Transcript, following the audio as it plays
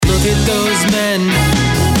Look at those men.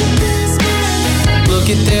 Look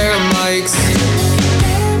at their mics.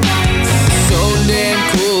 So damn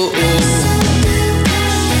cool.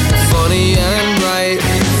 Funny and right.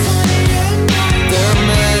 They're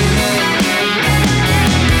men.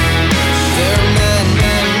 They're men.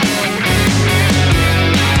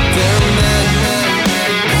 They're men.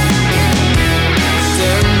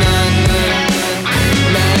 They're men with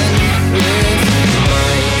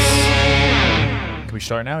mics. Can we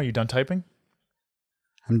start now? Are you done typing?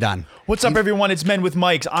 I'm done. What's up, everyone? It's Men with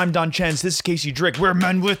Mics. I'm Don Chens. This is Casey Drick. We're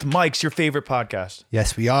Men with Mics, your favorite podcast.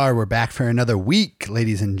 Yes, we are. We're back for another week,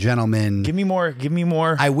 ladies and gentlemen. Give me more. Give me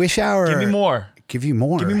more. I wish our... Give me more. Give you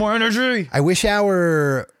more. Give me more energy. I wish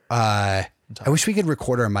our... I wish we could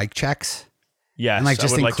record our mic checks. Yes, And, like,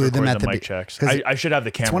 just I would include like to them record at the the mic be- checks. 'cause I should have the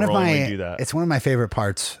It's camera one of roll my... when we do that. It's one of my favorite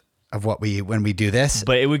parts of when we do this.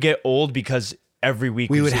 But it would get old because every week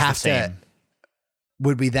We would say have the same. to...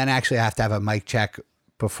 Would we then actually have to have a mic check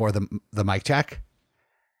before the mic check?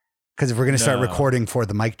 Because if we're going to start No. recording for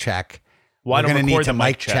the mic check, Why we're don't going to record need to the mic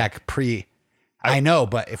mic check pre... I know,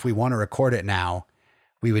 but if we want to record it now,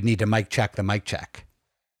 we would need to mic check the mic check.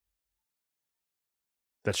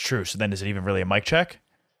 That's true. So then is it even really a mic check?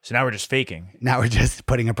 So now we're just faking. Now we're just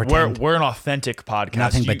putting a pretend. We're an authentic podcast.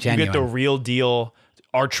 Nothing but You get the genuine. real deal,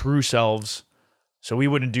 our true selves. So we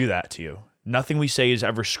wouldn't do that to you. Nothing we say is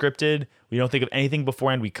ever scripted. We don't think of anything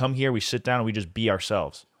beforehand. We come here, we sit down, and we just be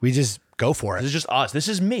ourselves. We just go for This it. is just us. This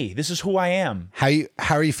is me. This is who I am. How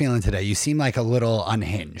are you feeling today? You seem like a little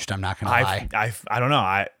unhinged. I'm not going to lie. I don't know.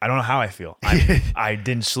 I don't know how I feel. I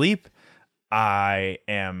didn't sleep. I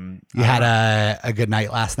am. You had a good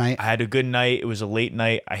night last night? I had a good night. It was a late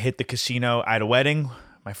night. I hit the casino. I had a wedding.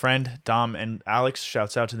 My friend Dom and Alex.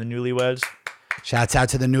 Shouts out to the newlyweds. Shouts out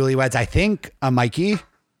to the newlyweds. I think Mikey.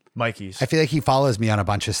 Mikey's. I feel like he follows me on a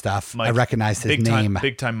bunch of stuff. I Mikey. recognized his big name.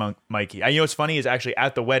 Big time Mikey. You know what's funny is actually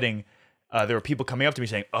at the wedding, there were people coming up to me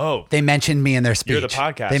saying, "Oh, They mentioned me in their speech. You're the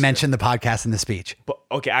podcaster. They mentioned the podcast in the speech. but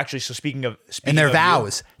okay." Actually, so speaking In their of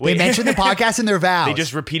vows. you- wait. They mentioned the podcast in their vows. They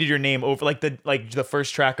just repeated your name over like the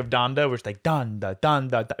first track of Donda, where it's like Donda,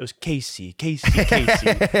 Donda. It was Casey.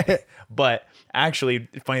 But actually,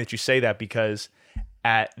 it's funny that you say that because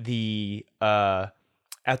at the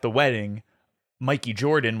wedding, Mikey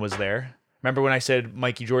Jordan was there. Remember when I said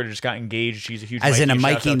Mikey Jordan just got engaged? She's a huge As in a Shouts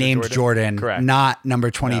out Mikey to named Jordan, Correct. not number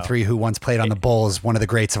 23 who once played on the Bulls, one of the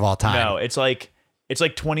greats of all time. No, it's like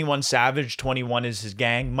 21 Savage. 21 is his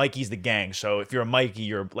gang. Mikey's the gang. So if you're a Mikey,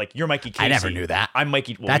 you're Mikey Casey. I never knew that. I'm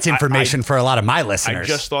Mikey. Well, That's information for a lot of my I listeners.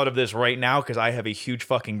 just thought of this right now because I have a huge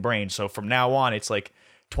fucking brain. So from now on, it's like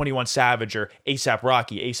 21 Savage or ASAP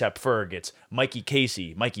Rocky, ASAP Ferg. It's Mikey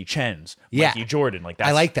Casey, Mikey Chens, Mikey Jordan. Like that.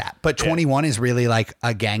 I like that. But 21 is really like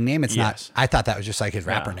a gang name. It's Yes. not. I thought that was just like his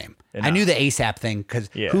rapper No. name. No. I knew the ASAP thing because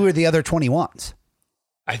Yeah. who are the other 21s?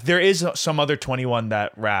 There is some other 21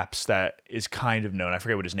 that raps that is kind of known. I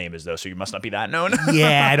forget what his name is though, so you must not be that known.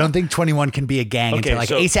 Yeah, I don't think 21 can be a gang Okay, until like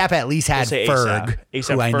so ASAP at least had We'll say Ferg,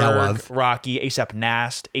 ASAP who I Ferg, know of. Rocky, ASAP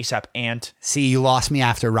Nast, ASAP Ant. See, you lost me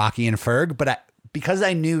after Rocky and Ferg, but because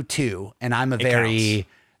I knew two, and I'm a very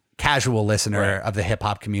casual listener Right. of the hip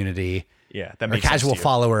hop community, Yeah, that or makes sense casual to you.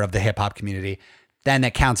 follower of the hip hop community, then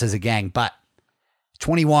that counts as a gang. But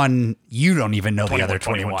 21, you don't even know the other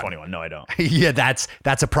 21. 21. No, I don't. Yeah, that's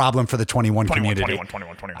a problem for the 21 community.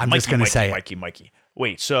 21. I'm just going to say it. Mikey.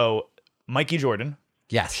 Wait, so Mikey Jordan,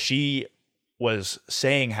 Yes. she was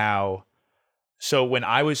saying how. So when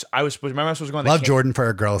I was remember I was supposed to go on the Love Jordan for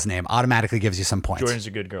a girl's name. Automatically gives you some points. Jordan's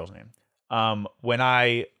a good girl's name. When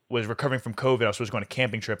I was recovering from COVID, I was supposed to go on a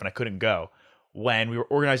camping trip and I couldn't go. When we were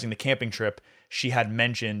organizing the camping trip, she had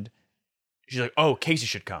mentioned, she's like, "Oh, Casey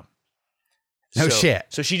should come." No shit.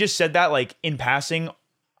 So she just said that like in passing,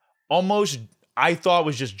 almost I thought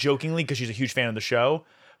was just jokingly because she's a huge fan of the show.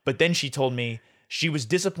 But then she told me she was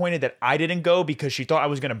disappointed that I didn't go because she thought I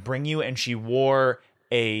was going to bring you, and she wore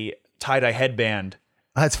a tie-dye headband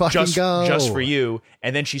Let's fucking go. just for you.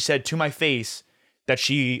 And then she said to my face that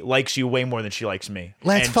she likes you way more than she likes me.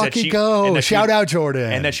 Let's And said fucking she- go. and that Shout she- out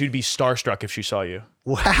Jordan. And that she'd be starstruck if she saw you.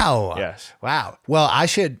 Wow. Yes. Wow. Well, I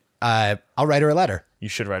should, I'll write her a letter. You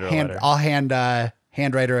should write her a letter. I'll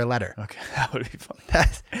handwrite her a letter. Okay, that would be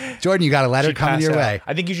fun. Jordan, you got a letter She'd coming pass your out. way.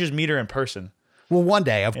 I think you should just meet her in person. Well, one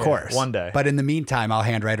day, of course. one day. But in the meantime, I'll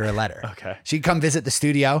handwrite her a letter. Okay. She'd come visit the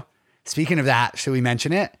studio. Speaking of that, should we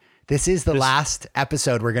mention it? This is the last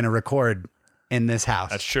episode we're going to record in this house.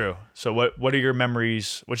 That's true. So what are your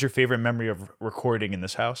memories? What's your favorite memory of recording in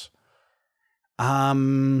this house?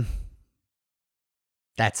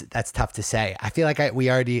 That's tough to say. I feel like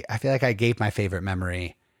I gave my favorite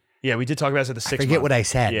memory. Yeah, we did talk about this at the 6 forget what I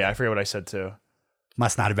said. Yeah, I forget what I said too.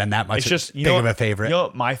 Must not have been that much It's just big of a favorite. You know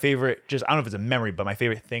what my favorite, just I don't know if it's a memory, but my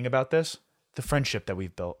favorite thing about this, the friendship that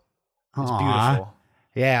we've built. It's Aw. beautiful.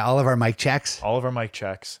 Yeah, all of our mic checks. All of our mic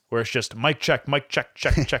checks, where it's just mic check,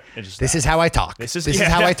 check. It's just This is how I talk. This is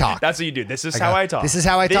how I talk. That's what you do. This is how I talk. This is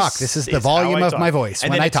how I talk. This is the volume how I of talk. my voice And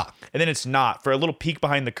when then I it's- talk. And then it's not. For a little peek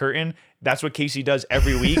behind the curtain, that's what Casey does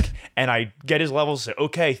every week. And I get his levels, say,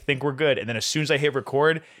 okay, think we're good. And then as soon as I hit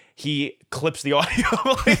record, he clips the audio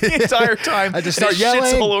like, the entire time. I just and start it yelling.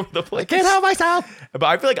 shits all over the place. I can't help myself. But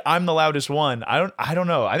I feel like I'm the loudest one. I don't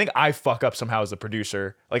know. I think I fuck up somehow as the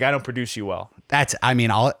producer. Like I don't produce you well.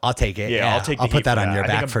 I'll take it. Yeah, I'll take the I'll put heat that for on your I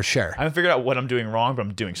think back I'm- for sure. I haven't figured out what I'm doing wrong, but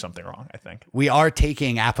I'm doing something wrong, I think. We are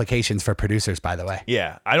taking applications for producers, by the way.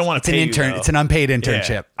 Yeah. I don't want It's to an pay intern. you, though. It's an unpaid Yeah.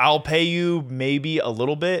 internship I'll pay you maybe a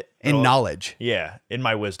little bit. in I'll- knowledge. Yeah, in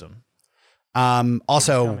my wisdom.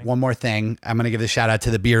 Also, one more thing. I'm going to give a shout out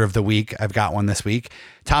to the beer of the week. I've got one this week.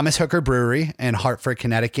 Thomas Hooker Brewery in Hartford,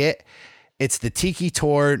 Connecticut. It's the Tiki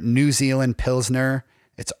Tor New Zealand Pilsner.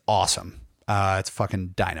 It's awesome. It's fucking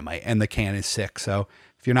dynamite. And the can is sick. So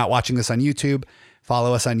if you're not watching this on YouTube,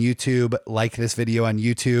 follow us on YouTube. Like this video on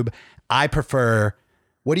YouTube.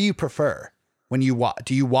 What do you prefer when you watch?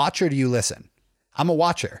 Do you watch or do you listen? I'm a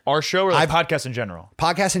watcher. Our show or podcast in general?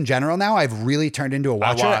 Podcasts in general now, I've really turned into a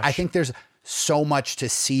watcher. watch. I think there's so much to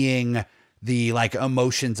seeing the like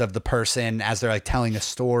emotions of the person as they're like telling a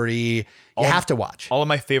story. You have to watch. All of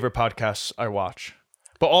my favorite podcasts I watch.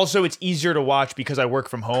 But also it's easier to watch because I work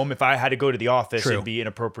from home. If I had to go to the office, True. it'd be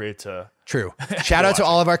inappropriate to. True. Shout out to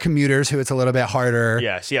all of our commuters who it's a little bit harder.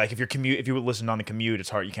 Yeah, so yeah, like if you listen on the commute, it's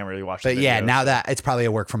hard. You can't really watch. But the yeah, video, now so- that it's probably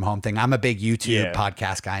a work from home thing. I'm a big YouTube Yeah.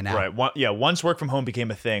 podcast guy now. right. Once work from home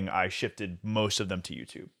became a thing, I shifted most of them to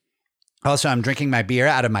YouTube. Also, I'm drinking my beer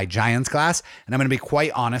out of my Giants glass, and I'm going to be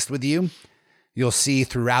quite honest with you. You'll see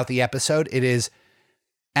throughout the episode, it is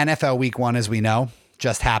NFL Week 1, as we know,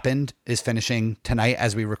 just happened, is finishing tonight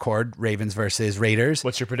as we record. Ravens versus Raiders.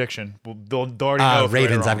 What's your prediction? Well, they'll already know. if we're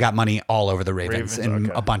Ravens. wrong. I've got money all over the Ravens, Ravens, in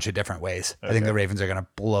okay. a bunch of different ways. I think Okay. the Ravens are going to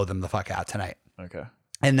blow them the fuck out tonight. Okay.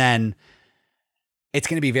 And then it's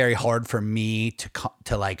going to be very hard for me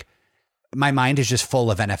to like, my mind is just full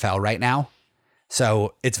of NFL right now.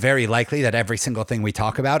 So it's very likely that every single thing we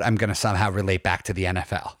talk about, I'm going to somehow relate back to the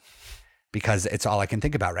NFL because it's all I can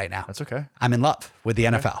think about right now. That's okay. I'm in love with the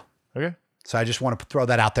NFL. Okay. So I just want to throw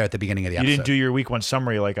that out there at the beginning of the You episode. didn't do your week 1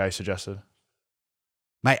 summary like I suggested.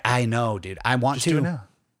 I know, dude. I want Just to. do it now.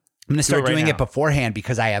 I'm going to start it right doing now. it beforehand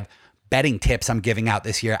because I have betting tips I'm giving out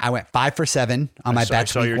this year. I went 5 for 7 on my I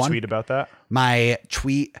bets saw week your 1. tweet about that. My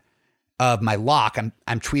tweet of my lock, I'm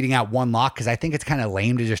tweeting out one lock because I think it's kind of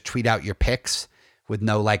lame to just tweet out your picks with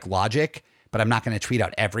no like logic, but I'm not going to tweet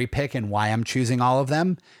out every pick and why I'm choosing all of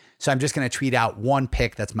them. So I'm just going to tweet out one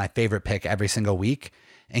pick that's my favorite pick every single week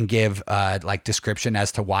and give like description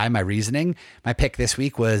as to why, my reasoning. My pick this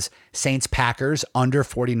week was Saints Packers under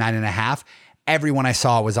 49.5. Everyone I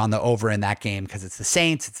saw was on the over in that game because it's the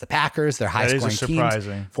Saints, it's the Packers, they're high That is scoring teams.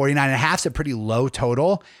 surprising. 49.5 is a pretty low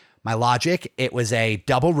total. My logic, it was a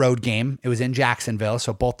double road game. It was in Jacksonville,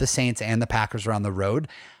 so both the Saints and the Packers were on the road.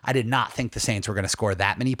 I did not think the Saints were going to score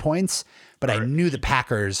that many points, but I knew the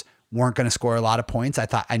Packers weren't going to score a lot of points.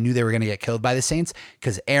 I knew they were going to get killed by the Saints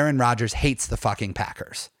because Aaron Rodgers hates the fucking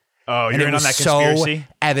Packers. Oh, And you're it in on was that so conspiracy?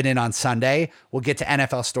 evident on Sunday. We'll get to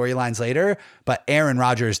NFL storylines later, but Aaron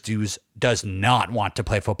Rodgers does not want to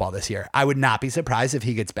play football this year. I would not be surprised if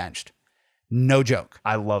he gets benched. No joke.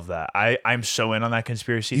 I love that. I'm so in on that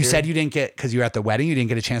conspiracy You theory. said you didn't get, because you were at the wedding, you didn't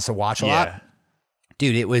get a chance to watch a lot.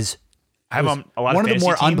 Dude, it was I have a lot one of the fantasy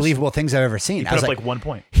more teams. unbelievable things I've ever seen. He I put was up like 1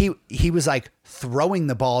 point. He was like throwing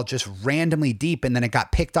the ball just randomly deep and then it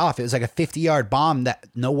got picked off. It was like a 50-yard bomb that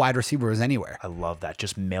no wide receiver was anywhere. I love that.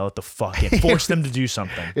 Just mail it the fuck in. Force them to do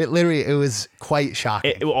something. It was quite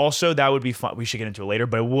shocking. Also, that would be fun. We should get into it later,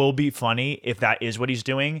 but it will be funny if that is what he's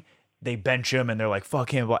doing. They bench him and they're like, fuck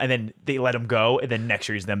him. And then they let him go. And then next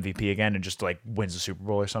year he's the MVP again and just like wins the Super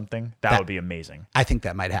Bowl or something. That would be amazing. I think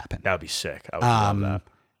that might happen. That would be sick. I would love that.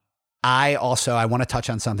 I want to touch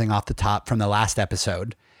on something off the top from the last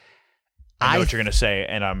episode. I know what you're going to say,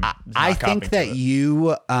 and I'm not I copying think to that it.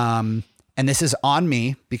 you, and this is on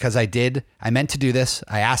me because I meant to do this.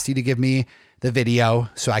 I asked you to give me the video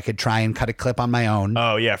so I could try and cut a clip on my own.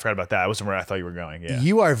 Oh, yeah. I forgot about that. I wasn't where I thought you were going. Yeah.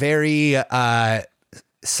 You are very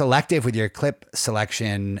selective with your clip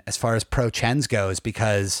selection as far as Pro Chens goes,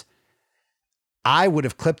 because I would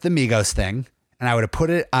have clipped the Migos thing and I would have put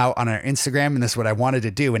it out on our Instagram, and this is what I wanted to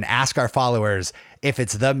do, and ask our followers if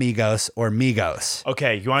it's the Migos or Migos.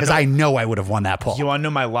 Okay. You want Because to I know I would have won that poll. You want to know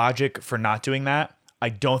my logic for not doing that? I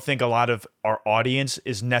don't think a lot of our audience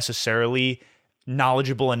is necessarily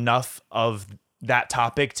knowledgeable enough of that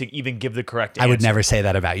topic to even give the correct answer. I would never say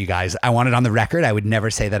that about you guys. I want it on the record. I would never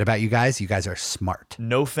say that about you guys. You guys are smart.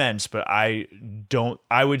 No offense, but I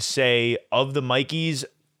would say of the Mikeys,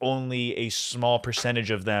 only a small percentage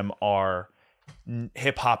of them are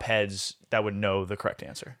hip hop heads that would know the correct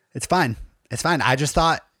answer. It's fine. It's fine. I just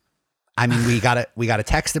thought, I mean, we got a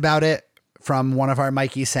text about it from one of our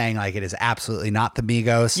Mikeys saying like it is absolutely not the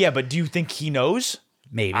Migos. Yeah, but do you think he knows?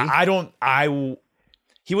 Maybe.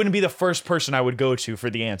 He wouldn't be the first person I would go to for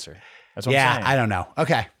the answer. That's what I'm saying. I don't know.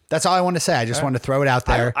 Okay. That's all I want to say. I just wanted to throw it out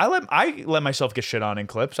there. I let myself get shit on in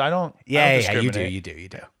clips. I don't. Yeah, you discriminate.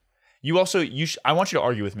 do. You also I want you to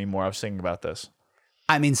argue with me more. I was thinking about this.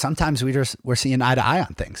 I mean, sometimes we're seeing eye to eye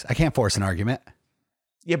on things. I can't force an argument.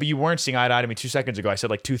 Yeah, but you weren't seeing eye to eye to me 2 seconds ago. I said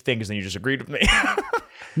like 2 things, and then you just agreed with me.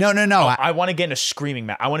 No. I want to get in a screaming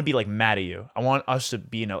match. I want to be like mad at you. I want us to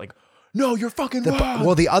be in a like, no, you're fucking wrong.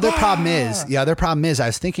 Well, the other problem is, I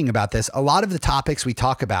was thinking about this. A lot of the topics we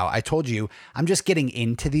talk about, I told you, I'm just getting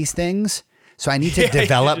into these things. So I need to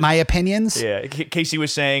develop my opinions. Yeah. Casey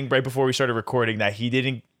was saying right before we started recording that he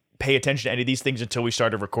didn't pay attention to any of these things until we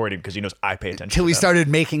started recording because he knows I pay attention. Until we started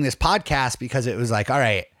making this podcast because it was like, all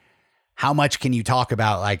right, how much can you talk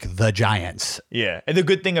about like the Giants? Yeah. And the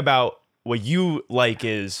good thing about what you like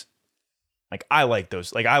is like, I like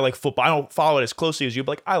those. Like, I like football. I don't follow it as closely as you,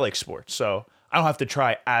 but like, I like sports. So I don't have to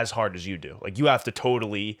try as hard as you do. Like, you have to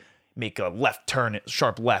totally make a left turn,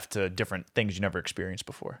 sharp left to different things you never experienced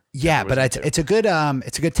before. Yeah, but it's a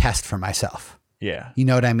good test for myself. Yeah. You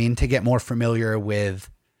know what I mean? To get more familiar with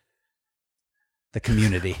the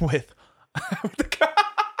community. with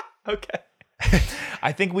okay.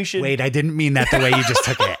 I think we should. Wait, I didn't mean that the way you just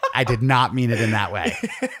took it. I did not mean it in that way.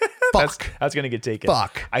 Fuck. That's going to get taken.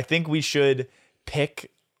 Fuck. I think we should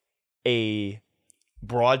pick a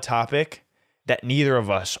broad topic that neither of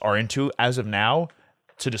us are into as of now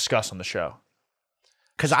to discuss on the show.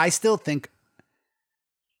 Because I still think,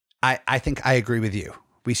 I think I agree with you.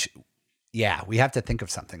 We should, we have to think of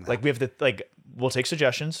something. Though. Like we have to, like, we'll take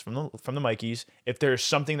suggestions from the Mikeys. If there's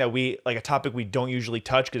something that we, like a topic we don't usually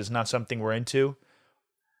touch because it's not something we're into,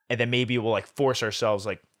 and then maybe we'll like force ourselves,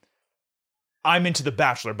 like, I'm into The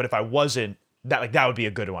Bachelor, but if I wasn't, that would be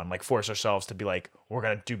a good one. Like force ourselves to be like, we're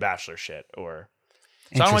going to do Bachelor shit. Or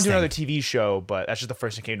so I don't want to do another TV show, but that's just the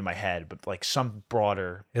first thing that came to my head. But like some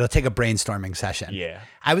broader. It'll take a brainstorming session. Yeah.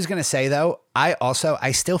 I was going to say though,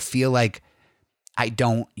 I still feel like I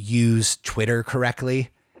don't use Twitter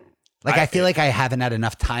correctly. Like I feel like I haven't had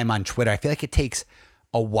enough time on Twitter. I feel like it takes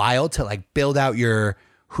a while to like build out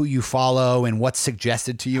who you follow and what's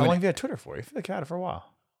suggested to you. How long have you had Twitter for? You feel like you had it for a while.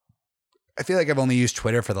 I feel like I've only used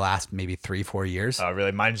Twitter for the last maybe 3-4 years. Oh,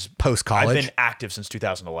 really? Mine's post-college. I've been active since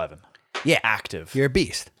 2011. Yeah. Active. You're a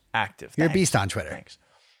beast. Active. You're a beast on Twitter. Thanks.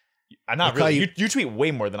 I'm not really. You tweet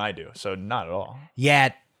way more than I do, so not at all.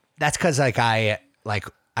 Yeah, that's because I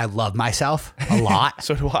love myself a lot.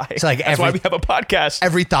 So do I. So like that's why we have a podcast.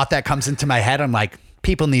 Every thought that comes into my head, I'm like,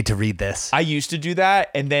 people need to read this. I used to do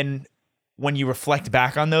that, and then when you reflect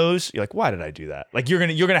back on those, you're like, why did I do that? Like you're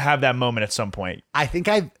gonna have that moment at some point. I think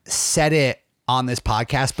I've said it on this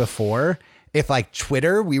podcast before. If like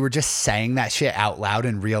Twitter, we were just saying that shit out loud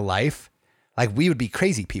in real life, like we would be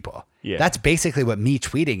crazy people. Yeah. That's basically what me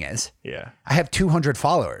tweeting is. Yeah. I have 200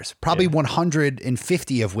 followers, probably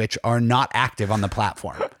 150 of which are not active on the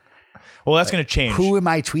platform. Well, that's going to change. Who am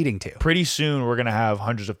I tweeting to? Pretty soon, we're going to have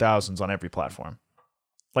hundreds of thousands on every platform.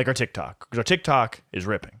 Like our TikTok. Because our TikTok is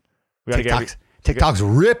ripping. We TikTok's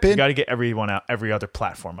ripping. We got to get everyone out, every other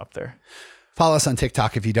platform up there. Follow us on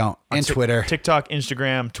TikTok if you don't. And Twitter. TikTok,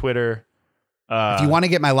 Instagram, Twitter. If you want to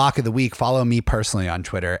get my lock of the week, follow me personally on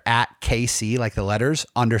Twitter at KC, like the letters,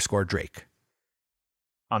 _Drake.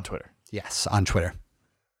 On Twitter. Yes, on Twitter.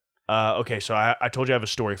 Okay, so I told you I have a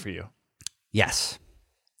story for you. Yes.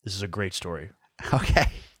 This is a great story. Okay.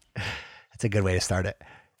 That's a good way to start it.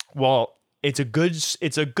 Well, it's a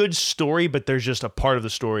good story, but there's just a part of the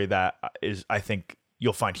story that is, I think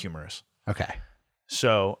you'll find humorous. Okay.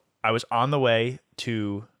 So I was on the way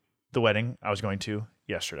to the wedding I was going to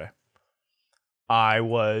yesterday. I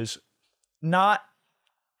was not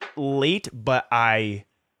late, but I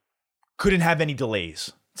couldn't have any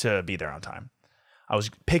delays to be there on time. I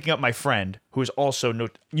was picking up my friend who is also,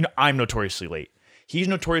 I'm notoriously late. He's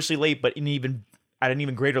notoriously late, but at an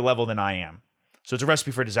even greater level than I am. So it's a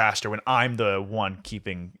recipe for disaster when I'm the one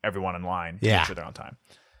keeping everyone in line to make sure they're on time.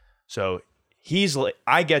 So he's late.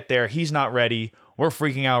 I get there. He's not ready. We're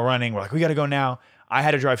freaking out running. We're like, we got to go now. I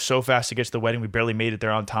had to drive so fast to get to the wedding. We barely made it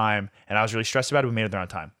there on time. And I was really stressed about it. We made it there on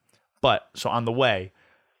time. But so on the way,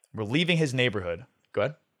 we're leaving his neighborhood. Go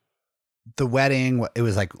ahead. The wedding, it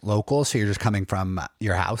was like local, so you're just coming from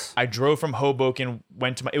your house. I drove from Hoboken,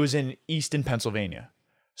 it was in Easton, Pennsylvania.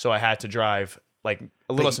 So I had to drive like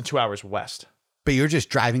a little less than 2 hours west. But you're just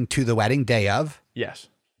driving to the wedding day of? Yes.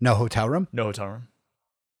 No hotel room? No hotel room.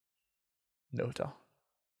 No hotel.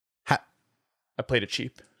 How, I played it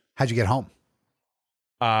cheap. how'd you get home?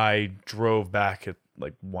 I drove back at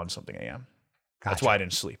like 1 something a.m. That's Gotcha. why I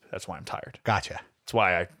didn't sleep. That's why I'm tired. Gotcha. That's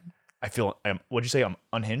why I feel, what'd you say? I'm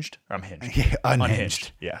unhinged or I'm hinged?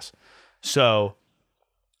 Unhinged. Yes. So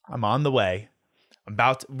I'm on the way.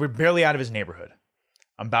 We're barely out of his neighborhood.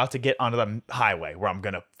 I'm about to get onto the highway where I'm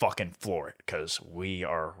going to fucking floor it because we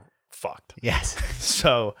are fucked. Yes.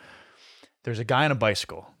 So there's a guy on a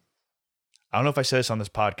bicycle. I don't know if I said this on this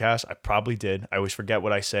podcast. I probably did. I always forget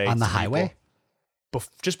what I say. On the to people. highway?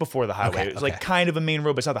 Just before the highway. Okay, It was like okay. kind of a main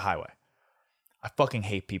road, but it's not the highway. I fucking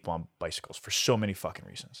hate people on bicycles for so many fucking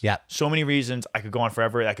reasons. Yeah. So many reasons. I could go on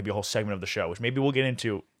forever. That could be a whole segment of the show, which maybe we'll get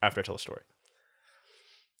into after I tell the story.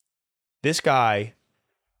 This guy,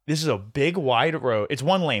 this is a big, wide road. It's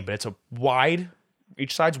one lane, but it's a wide,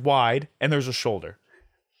 each side's wide, and there's a shoulder.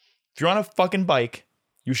 If you're on a fucking bike,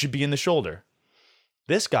 you should be in the shoulder.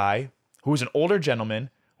 This guy, who is an older gentleman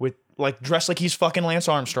with like dressed like he's fucking Lance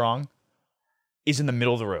Armstrong, is in the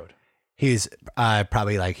middle of the road. He's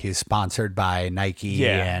probably like he's sponsored by Nike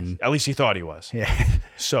and at least he thought he was. yeah,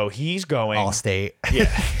 So he's going. Allstate. Yeah.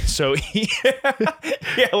 So he,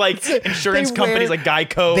 like insurance They companies wear- like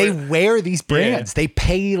Geico. They wear these brands. Yeah. They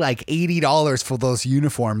pay like $80 for those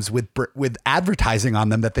uniforms with advertising on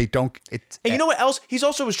them that they don't. It's And you know what else? He's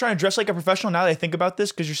also was trying to dress like a professional. Now that I think about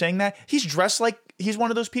this, because you're saying that, he's dressed like he's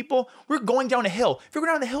one of those people. We're going down a hill. If you're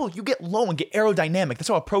going down the hill, you get low and get aerodynamic. That's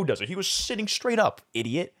how a pro does it. He was sitting straight up,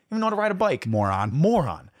 idiot. You don't know how to ride a bike.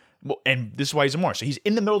 Moron. And this is why he's a moron. So he's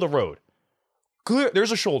in the middle of the road. Clear.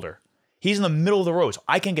 There's a shoulder. He's in the middle of the road. So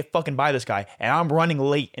I can't get fucking by this guy. And I'm running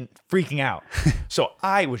late and freaking out. So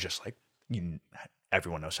I was just like,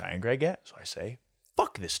 everyone knows how angry I get. So I say,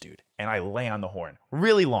 fuck this dude. And I lay on the horn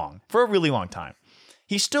really long, for a really long time.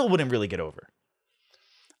 He still wouldn't really get over.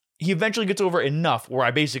 He eventually gets over enough where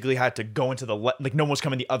I basically had to go into like no one was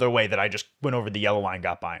coming the other way, that I just went over the yellow line,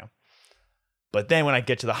 got by him. But then when I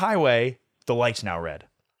get to the highway, the light's now red.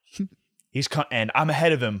 And I'm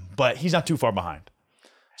ahead of him, but he's not too far behind.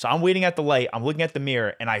 So I'm waiting at the light. I'm looking at the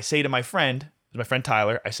mirror, and I say to my friend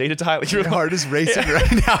Tyler, I say to Tyler, your heart is racing right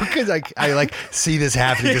now because I like see this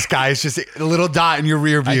happening. This guy is just a little dot in your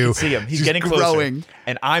rear view. I can see him. He's just getting closer. growing.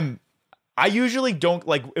 And I usually don't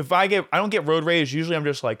like, if I don't get road rage, usually I'm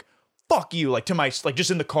just like, fuck you, like to my, like just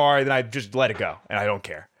in the car, and then I just let it go and I don't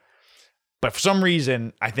care. But for some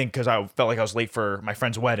reason, I think because I felt like I was late for my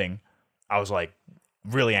friend's wedding, I was like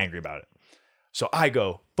really angry about it. So I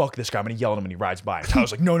go, fuck this guy. I'm going to yell at him when he rides by. And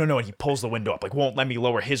Tyler's like, no. And he pulls the window up, like won't let me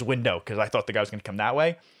lower his window because I thought the guy was going to come that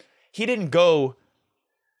way. He didn't go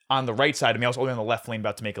on the right side of me. I was only on the left lane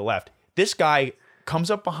about to make a left. This guy comes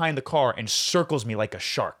up behind the car and circles me like a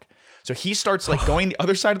shark. So he starts like going the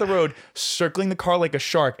other side of the road, circling the car like a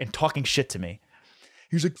shark and talking shit to me.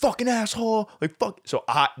 He was like, fucking asshole. Like, fuck. So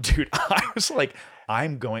I was like, I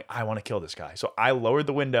want to kill this guy. So I lowered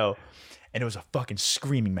the window and it was a fucking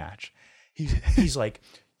screaming match. He's like,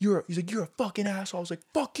 you're a fucking asshole. I was like,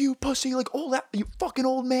 fuck you, pussy. Like, all that, you fucking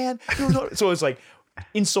old man. So it was like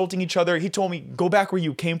insulting each other. He told me, go back where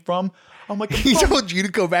you came from. I'm like, He told you to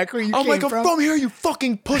go back where you came from? I'm from here, you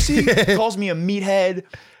fucking pussy. He calls me a meathead.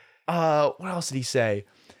 What else did he say?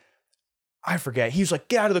 I forget. He was like,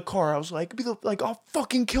 get out of the car. I was like, I'll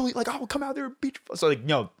fucking kill you. Like, I'll come out there and beat you. So like,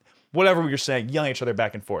 whatever we were saying, yelling at each other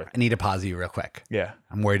back and forth. I need to pause you real quick. Yeah.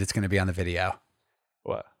 I'm worried it's going to be on the video.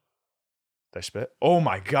 What? Did I spit? Oh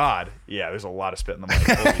my God. Yeah, there's a lot of spit in the mic.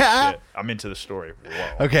 Holy shit. I'm into the story.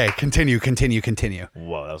 Whoa. Okay, continue.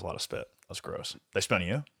 Whoa, that was a lot of spit. That's gross. Did I spit on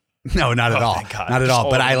you? No, not at all. Thank God. Not at Just all.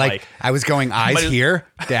 all But over I the like, mic. I was going eyes here,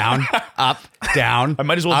 down, up, down. I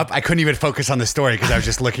might as well- up. I couldn't even focus on the story because I was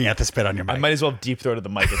just looking at the spit on your I mic. might as well have deep throated the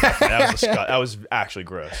mic at that point. That was actually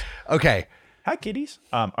gross. Okay. Hi, kitties.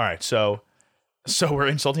 All right. So we're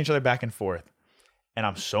insulting each other back and forth. And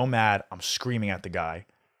I'm so mad. I'm screaming at the guy.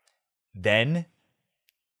 Then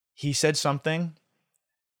he said something.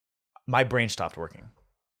 My brain stopped working.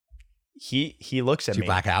 He looks at Did you me.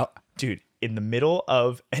 black out? Dude, in the middle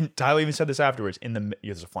of, and Tyler even said this afterwards,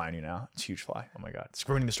 there's a fly on you now. It's a huge fly. Oh my God. It's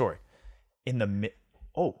ruining the story.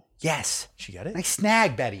 Oh, Yes. did you get it? Nice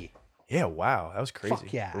snag, Betty. Yeah, wow. That was crazy.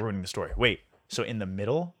 Fuck yeah. We're ruining the story. Wait, so in the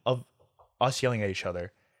middle of us yelling at each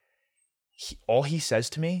other, all he says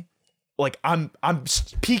to me, like I'm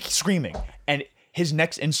peak screaming, and his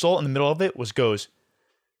next insult in the middle of it goes,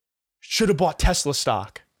 should have bought Tesla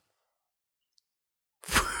stock.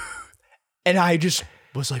 And I just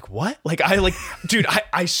was like, what? Like, dude,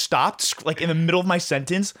 I stopped like in the middle of my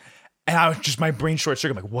sentence and I was just, my brain short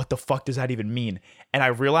circuit. I'm like, what the fuck does that even mean? And I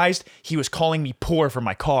realized he was calling me poor for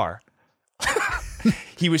my car.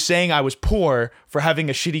 He was saying I was poor for having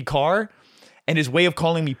a shitty car. And his way of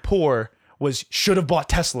calling me poor was should have bought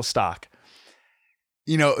Tesla stock.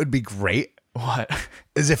 You know, it would be great. What?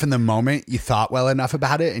 As if in the moment you thought well enough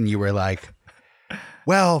about it and you were like,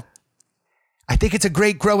 well, I think it's a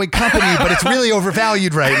great growing company, but it's really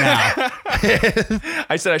overvalued right now.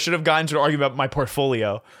 I said I should have gotten into an argument about my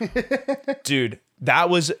portfolio. Dude, that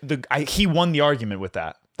was he won the argument with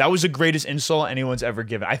that. That was the greatest insult anyone's ever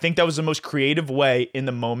given. I think that was the most creative way in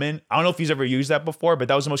the moment. I don't know if he's ever used that before, but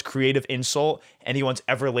that was the most creative insult anyone's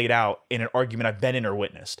ever laid out in an argument I've been in or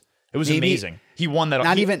witnessed. It was amazing. He won that.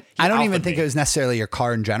 I don't even think it was necessarily your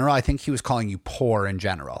car in general. I think he was calling you poor in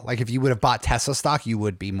general. Like if you would have bought Tesla stock, you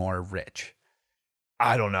would be more rich.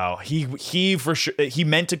 I don't know. He for sure, he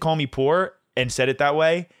meant to call me poor and said it that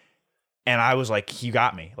way. And I was like, he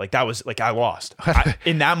got me. Like that was like, I lost.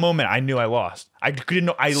 In that moment, I knew I lost. I didn't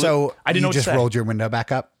know. I didn't know what to just say. Rolled your window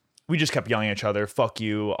back up. We just kept yelling at each other. Fuck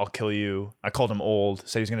you. I'll kill you. I called him old,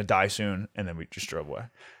 said he was going to die soon. And then we just drove away.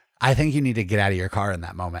 I think you need to get out of your car in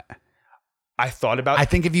that moment. I thought about I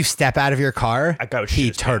think if you step out of your car,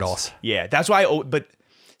 he turtles. Pants. Yeah, that's why but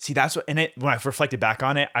see, that's what, and when I reflected back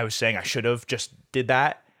on it, I was saying I should have just did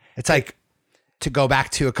that. It's like to go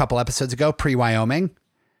back to a couple episodes ago, pre-Wyoming,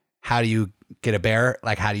 how do you get a bear?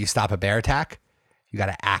 Like, how do you stop a bear attack? You got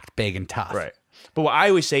to act big and tough. Right. But what I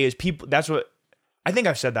always say is that's what, I think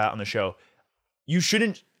I've said that on the show. You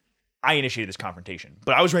shouldn't, I initiated this confrontation,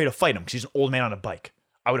 but I was ready to fight him because he's an old man on a bike.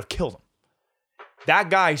 I would have killed him.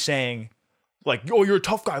 That guy saying, like, oh, you're a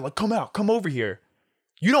tough guy. Like, come over here.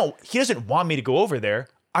 He doesn't want me to go over there.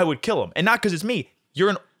 I would kill him. And not because it's me.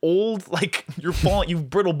 You're an old, like, you've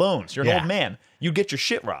brittle bones. You're an old man. You get your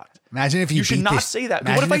shit rocked. Imagine if you should not say that.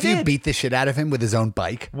 Imagine what if I did? You beat the shit out of him with his own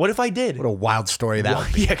bike. What if I did? What a wild story that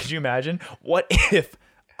would be. Yeah, could you imagine? What if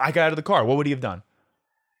I got out of the car? What would he have done?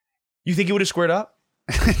 You think he would have squared up?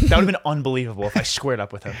 That would have been unbelievable if I squared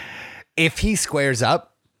up with him. If he squares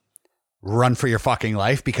up, run for your fucking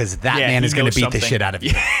life because that man is going to beat the shit out of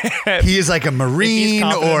you. Yeah. He is like a Marine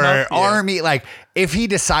or Army. Like if he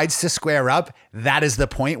decides to square up, that is the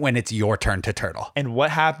point when it's your turn to turtle. And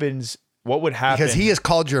what happens? What would happen? Because he has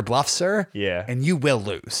called your bluff, sir. Yeah. And you will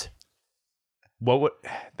lose. That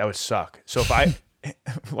would suck. So if I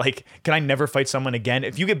like, can I never fight someone again?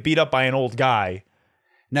 If you get beat up by an old guy.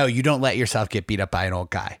 No, you don't let yourself get beat up by an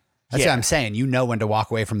old guy. That's what I'm saying. You know when to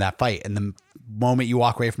walk away from that fight. And the moment you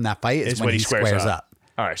walk away from that fight is when he squares up.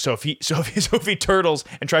 All right. So if he turtles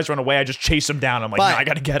and tries to run away, I just chase him down. I'm like, no, I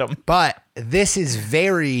got to get him. But this is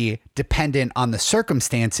very dependent on the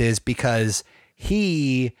circumstances because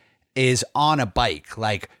he is on a bike.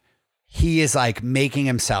 Like he is like making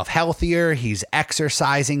himself healthier. He's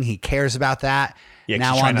exercising. He cares about that. Yeah,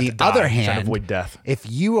 now on the other hand, trying to avoid death. If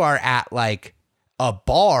you are at like a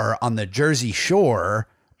bar on the Jersey Shore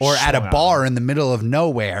or at a bar in the middle of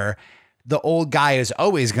nowhere, the old guy is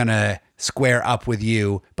always going to square up with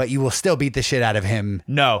you, but you will still beat the shit out of him.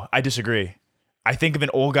 No, I disagree. I think if an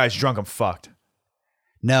old guy's drunk, I'm fucked.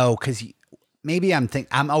 No, because maybe I'm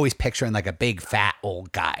always picturing like a big fat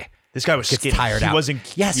old guy. This guy was skinny. Tired out.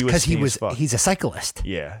 Yes, because he's a cyclist.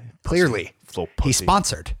 Yeah. Clearly. He's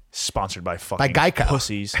sponsored. Sponsored by fucking Geico.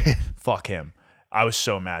 Pussies. Fuck him. I was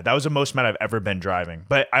so mad. That was the most mad I've ever been driving.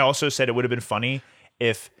 But I also said it would have been funny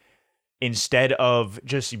if instead of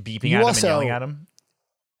just beeping at him and yelling at him.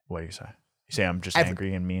 What do you say? You say I'm just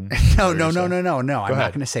angry and mean? No. I'm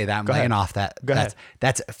not going to say that. I'm laying off that.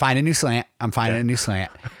 That's find a new slant. I'm finding a new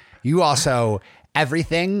slant. You also,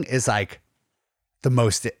 everything is like the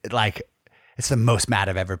most, like, it's the most mad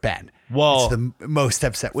I've ever been. Well, it's the most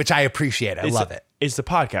upset, which I appreciate. I love it. It's the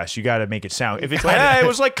podcast. You got to make it sound. If it's like, it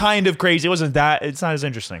was like kind of crazy. It wasn't that. It's not as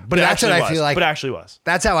interesting. But that's what I feel like. But it actually was.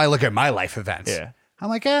 That's how I look at my life events. Yeah. I'm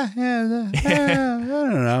like, I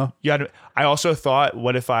don't know. I also thought,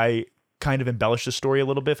 what if I kind of embellished the story a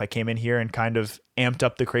little bit? If I came in here and kind of amped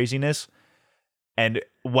up the craziness, and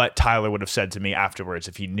what Tyler would have said to me afterwards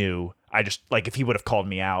if he knew. If he would have called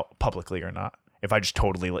me out publicly or not. If I just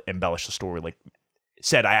totally embellished the story, like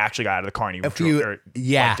said I actually got out of the car and he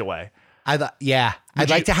walked away. I'd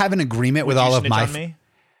like to have an agreement with all of my.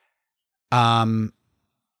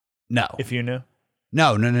 No. If you knew.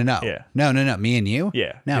 No. Yeah. No. Me and you.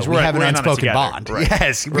 Yeah. No, we have an unspoken bond. Right.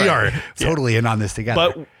 Yes, we are totally in on this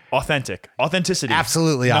together. But authenticity.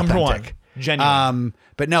 Absolutely Number authentic. one. Genuine.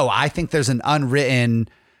 But no, I think there's an unwritten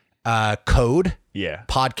code. Yeah.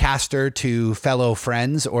 Podcaster to fellow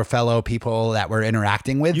friends or fellow people that we're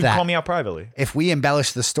interacting with. You that can call me out privately. if we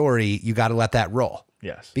embellish the story, you got to let that roll.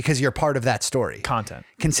 Yes. Because you're part of that story. Content.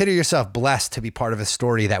 Consider yourself blessed to be part of a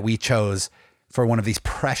story that we chose for one of these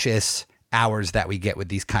precious hours that we get with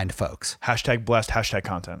these kind of folks. Hashtag blessed, hashtag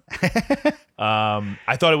content.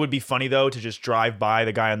 I thought it would be funny though to just drive by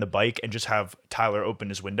the guy on the bike and just have Tyler open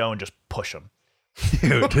his window and just push him.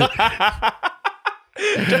 Dude.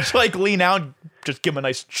 Just like lean out, and just give him a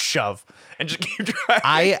nice shove and just keep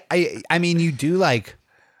driving. I mean, you do like,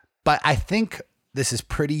 but I think this is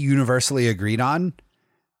pretty universally agreed on.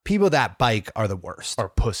 People that bike are the worst. Or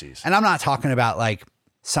pussies. And I'm not talking about like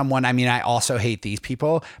someone, I mean, I also hate these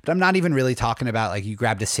people, but I'm not even really talking about like you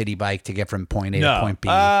grabbed a city bike to get from point A to point B.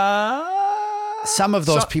 Some of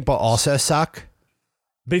those people also suck.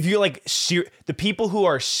 But if you like the people who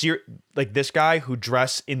are like this guy who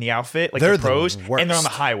dress in the outfit, like They're the pros, the worst. and they're on the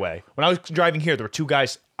highway. When I was driving here, there were two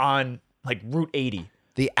guys on like Route 80.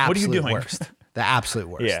 The What are you absolute doing? worst. The absolute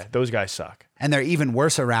worst. Yeah, those guys suck. And they're even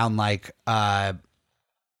worse around like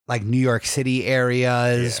New York City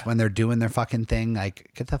areas Yeah. when they're doing their fucking thing.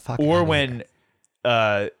 Like, get the fuck Or outta when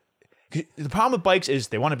the problem with bikes is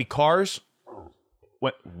they want to be cars.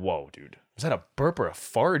 Whoa, dude. Was that a burp or a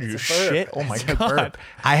fart? You shit. Oh my It's a god. burp.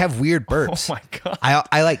 I have weird burps. Oh my god.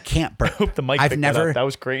 I like can't burp. I hope the mic I've picked never that up. That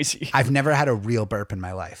was crazy. I've never had a real burp in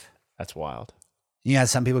my life. That's wild. You know,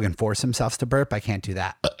 some people can force themselves to burp. I can't do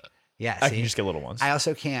that. Yeah, I see? can just get little ones. I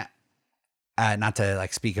also can't. Not to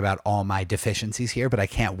like speak about all my deficiencies here, but I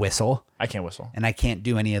can't whistle I can't whistle. and I can't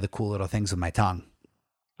do any of the cool little things with my tongue.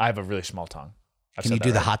 I have a really small tongue. I've Can said you that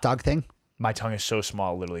do the right. hot dog thing? My tongue is so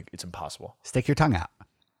small, literally, it's impossible. Stick your tongue out.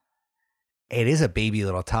 It is a baby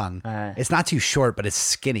little tongue. It's not too short, but it's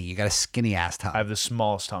skinny. You got a skinny ass tongue. I have the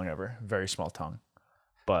smallest tongue ever. Very small tongue.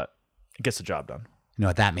 But it gets the job done. You know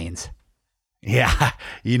what that means? Yeah,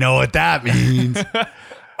 you know what that means.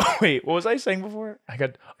 Wait, what was I saying before?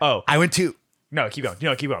 I went to No, keep going.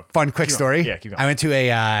 No, keep going. fun quick Keep story. going. Yeah, keep going. I went to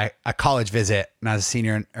a college visit when I was a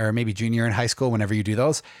senior or maybe junior in high school. Whenever you do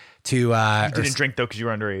those, to You didn't drink though because you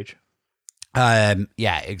were underage.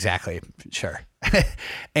 yeah, exactly, sure.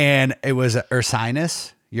 And it was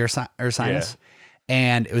Ursinus, Ursinus,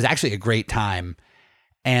 and it was actually a great time.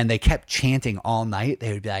 And they kept chanting all night.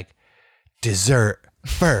 They would be like, "Dessert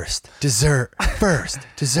first, dessert first,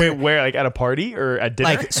 dessert." Wait, where? Like at a party or at dinner?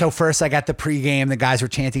 Like, so first like at the pregame, the guys were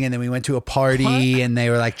chanting, and then we went to a party and they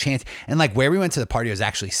were like chanting. And like where we went to the party was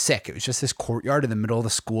actually sick. It was just this courtyard in the middle of the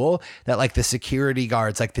school that like the security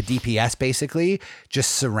guards, like the DPS basically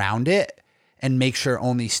just surround it and make sure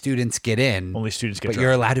only students get in. Only students get But drunk.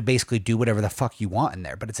 you're allowed to basically do whatever the fuck you want in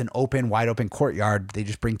there. But it's an open, wide open courtyard. They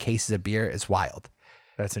just bring cases of beer. It's wild.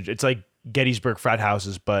 It's like Gettysburg frat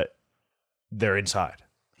houses, but they're inside.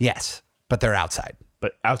 Yes, but they're outside.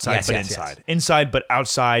 But outside, Yes, but yes, inside. yes. Inside, but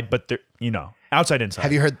outside, but they're, outside, inside.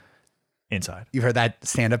 Have you heard Inside. you've heard that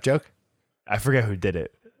stand-up joke I forget who did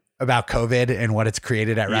it. about COVID and what it's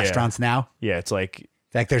created at restaurants now? Yeah, it's like,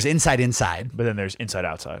 Like there's inside, but then there's inside,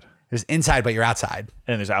 outside. there's inside, but you're outside,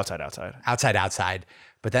 And then there's outside, outside. outside,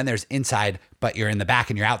 but then there's inside, but you're in the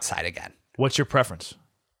back and you're outside again. What's your preference?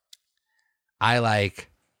 I like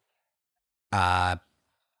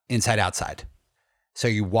inside, outside. So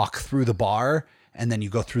you walk through the bar and then you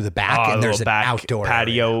go through the back A and there's little an back outdoor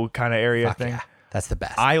patio area. kind of area Fuck thing. yeah, that's the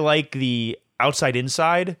best. I like the outside,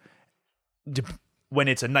 inside when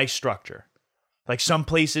it's a nice structure. Like some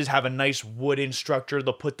places have a nice wooden structure.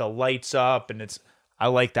 They'll put the lights up and I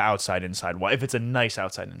like the outside, inside. If it's a nice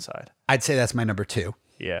outside, inside. I'd say that's my number 2.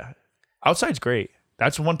 Yeah. Outside's great.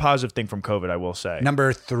 That's one positive thing from COVID, I will say.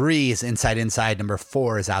 Number 3 is inside. Number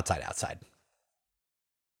 4 is outside.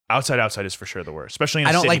 Outside is for sure the worst. Especially in a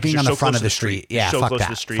I don't city, like 'cause being you're on the so front close of to the street. You're Yeah, so fuck close that.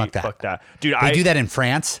 to the street. Fuck that. Fuck that. Dude, They do that in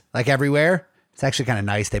France, like everywhere. It's actually kind of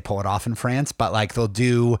nice. They pull it off in France, but like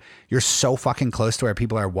you're so fucking close to where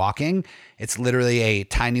people are walking. It's literally a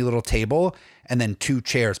tiny little table and then 2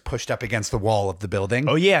 chairs pushed up against the wall of the building.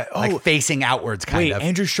 Oh, yeah. Like Oh. facing outwards kind Wait, of.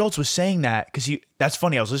 Andrew Schultz was saying that because that's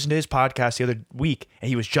funny. I was listening to his podcast the other week and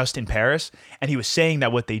he was just in Paris and he was saying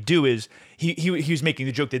that what they do is he was making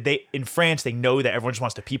the joke that in France, they know that everyone just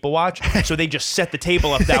wants to people watch. So they just set the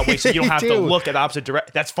table up that way so you don't have to do. look at the opposite direction.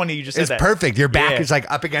 That's funny. You just said It's that. perfect. Your back Yeah. is like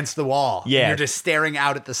up against the wall. Yeah. And you're just staring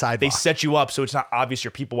out at the They sidewalk. set you up so it's not obvious you're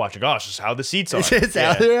people watching. Oh, it's just how the seats are. It's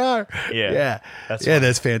Yeah. how they are. Yeah. Yeah. That's yeah, funny.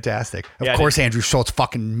 that's fantastic. Of Yeah, I course, Andrew Schultz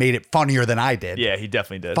fucking made it funnier than I did. Yeah, he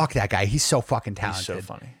definitely did. Fuck that guy. He's so fucking He's talented. so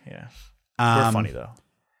funny. Yeah. We're funny though.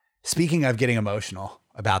 Speaking of getting emotional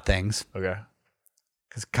about things, Okay.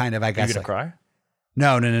 because kind of, I You guess. gonna like- cry?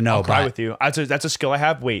 No. I'll cry but with you. That's a skill I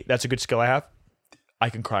have. Wait, that's a good skill I have. I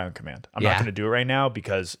can cry on command. I'm Yeah. not going to do it right now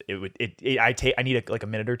because I need a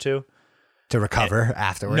minute or two. To recover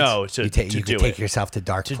afterwards? No, you to could do take it. yourself to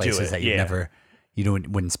dark To do places it, that yeah. you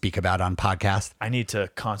wouldn't speak about on podcast. I need to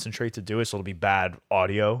concentrate to do it, so it'll be bad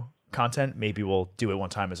audio content. Maybe we'll do it one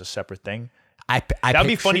time as a separate thing. That'd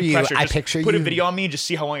be funny you, pressure. I Just picture put you, a video on me and just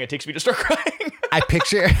see how long it takes me to start crying. I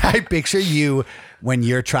picture you when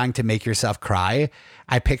you're trying to make yourself cry.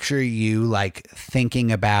 I picture you like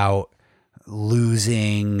thinking about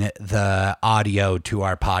losing the audio to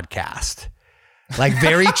our podcast. Like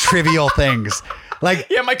very trivial things. Like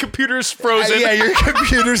Yeah, my computer's frozen. yeah, your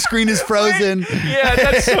computer screen is frozen. Yeah,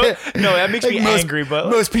 that's so. No, that makes me angry. But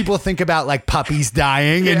most people think about like puppies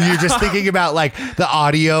dying, and Yeah. you're just thinking about like the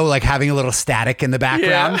audio, like having a little static in the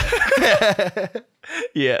background.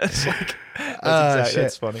 yeah, it's like that's shit.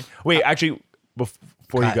 that's funny. Wait, actually,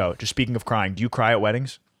 before you go, just speaking of crying, do you cry at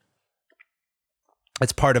weddings?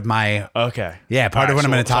 It's part of my Okay. part of what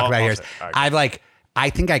I'm going to talk about here is All right. I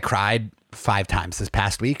think I cried 5 times this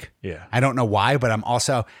past week. Yeah. I don't know why, but I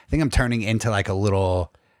think I'm turning into like a little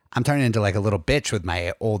bitch with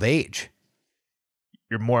my old age.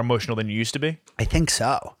 You're more emotional than you used to be. I think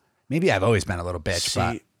so. Maybe I've always been a little bitch,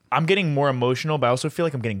 but See, I'm getting more emotional, but I also feel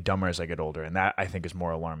like I'm getting dumber as I get older, and that I think is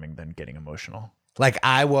more alarming than getting emotional. like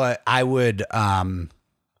I would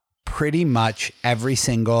pretty much every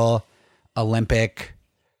single Olympic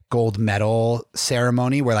gold medal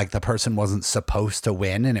ceremony where like the person wasn't supposed to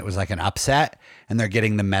win and it was like an upset and they're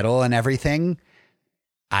getting the medal and everything,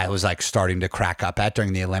 I was like starting to crack up at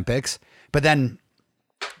during the Olympics. But then,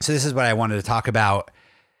 so this is what I wanted to talk about.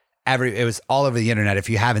 It was all over the internet. If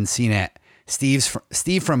you haven't seen it,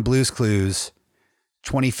 Steve from Blue's Clues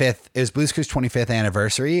 25th, it was Blue's Clues 25th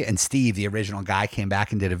anniversary, and Steve, the original guy, came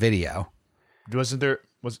back and did a video.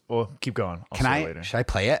 Well, keep going. I'll say it later. Should I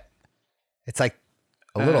play it? It's like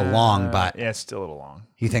a little long, but yeah, it's still a little long.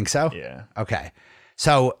 you think so? Yeah. Okay.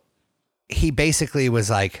 So he basically was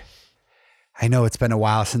like, I know it's been a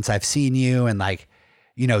while since I've seen you, and like,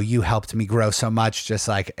 you know, you helped me grow so much, just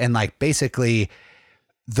like, and like basically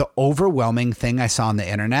the overwhelming thing I saw on the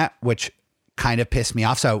internet, which kind of pissed me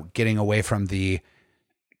off. So getting away from the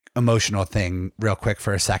emotional thing real quick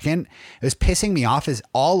for a second, it was pissing me off is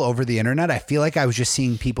all over the internet. I feel like I was just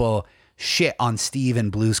seeing people shit on Steve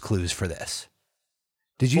and Blue's Clues for this.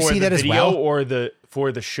 Did you For see the that as video well? or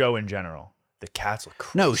for the show in general? The cats look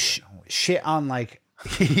crazy. No, shit on like,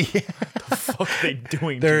 The fuck are they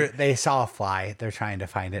doing? dude? they saw a fly. They're trying to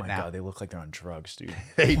find it Oh my now. god, they look like they're on drugs, dude.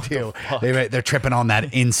 They do. They're tripping on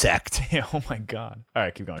that insect. Yeah, oh my god. All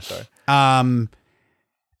right, keep going. Sorry.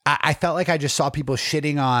 I felt like I just saw people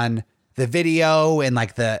shitting on the video and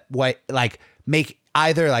like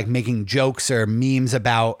making jokes or memes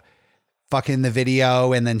about fucking the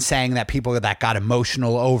video, and then saying that people that got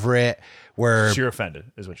emotional over it were So you're offended,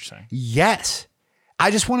 is what you're saying. yes. I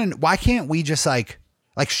just want to. Why can't we just like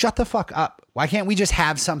shut the fuck up? Why can't we just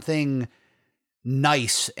have something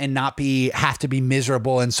nice and not have to be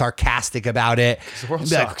miserable and sarcastic about it? The world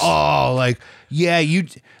Be like, sucks. oh, like yeah, you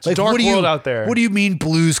like dark what do you world out there. What do you mean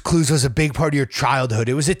Blue's Clues was a big part of your childhood?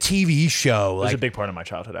 It was a TV show. It was Like a big part of my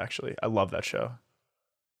childhood, actually. I love that show.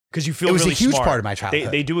 Because you feel It was a really huge smart. part of my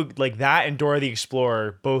childhood. They do like that, and Dora the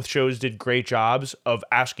Explorer. Both shows did great jobs of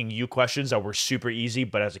asking you questions that were super easy,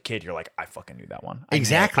 but as a kid, you're like, I fucking knew that one.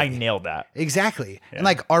 Exactly. I nailed that. exactly. And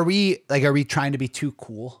like, are we trying to be too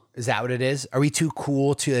cool? Is that what it is? Are we too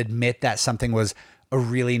cool to admit that something was a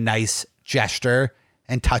really nice gesture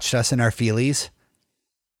and touched us in our feelies?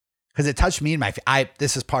 Because it touched me in my.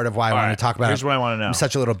 This is part of why I want right, to talk about. here's what I wanna know. I'm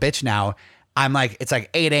such a little bitch now. I'm like, it's like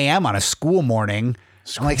 8 a.m. on a school morning.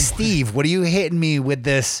 I'm like, Steve, what are you hitting me with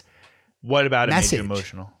this? What about it Message. made you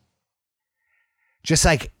emotional? Just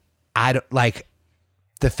like, I don't like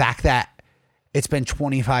the fact that it's been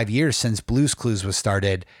 25 years since Blue's Clues was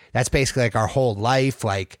started. That's basically like our whole life,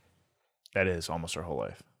 like That is almost our whole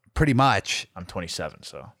life. pretty much. I'm 27,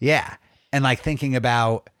 so Yeah. And like thinking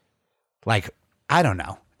about, like, I don't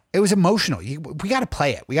know. It was emotional. We got to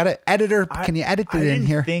play it. We got to editor. Can you edit it in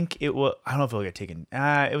here? I think it was. I don't know if it'll get taken.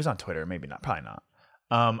 It was on Twitter. Maybe not. Probably not.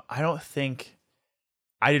 I don't think.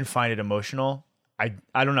 I didn't find it emotional. I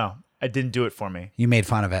don't know. It didn't do it for me. You made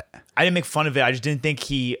fun of it. I didn't make fun of it. I just didn't think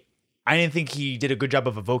he. I didn't think he did a good job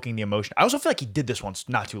of evoking the emotion. I also feel like he did this once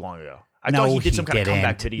not too long ago. I thought he did some kind of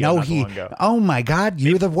comeback video not too long ago. Oh my God,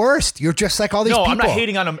 you're the worst. You're just like all these No, people. I'm not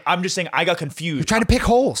hating on him. I'm just saying I got confused. You're trying to pick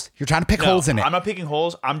holes. You're trying to pick No, holes in it. I'm not picking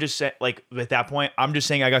holes. I'm just saying, like, at that point, I'm just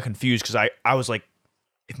saying I got confused because I was like,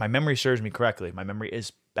 if my memory serves me correctly, my memory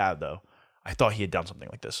is bad though. I thought he had done something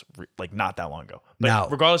like this, like not that long ago. But No.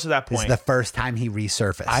 regardless of that This point, is the first time he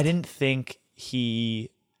resurfaced. I didn't think he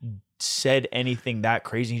said anything that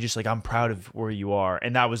crazy. He's just like, I'm proud of where you are.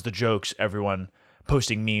 And that was the jokes, everyone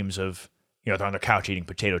posting memes of, they're on the couch eating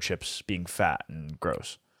potato chips, being fat and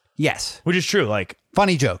gross. Yes. Which is true. Like,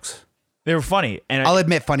 Funny jokes. they were funny. And I'll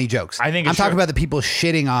admit funny jokes. I think I'm it's talking true. about the people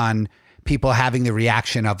shitting on people having the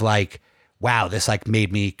reaction of like, wow, this like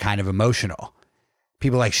made me kind of emotional.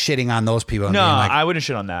 People like shitting on those people. And no, being like, I wouldn't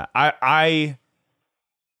shit on that. I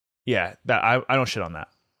don't shit on that.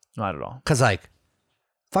 Not at all. Cause like,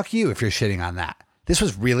 fuck you if you're shitting on that. This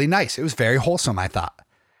was really nice. It was very wholesome, I thought.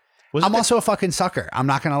 I'm also a fucking sucker. I'm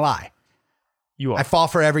not gonna lie. You are. I fall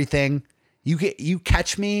for everything. You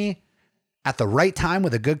catch me at the right time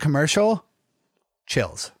with a good commercial,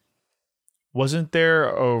 chills. Wasn't there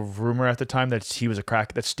a rumor at the time that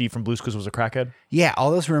that Steve from Blue's Clues was a crackhead? Yeah, all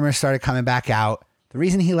those rumors started coming back out. The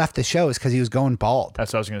reason he left the show is because he was going bald.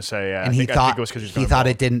 That's what I was going to say. Yeah. And I think it was because he thought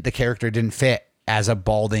the character didn't fit as a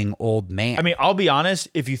balding old man. I mean, I'll be honest.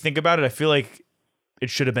 If you think about it, I feel like it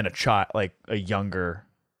should have been a child, like a younger.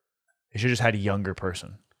 It should have just had a younger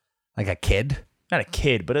person, like a kid. not a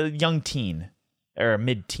kid, but a young teen or a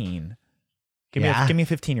mid-teen. Give me a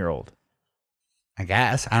 15-year-old. I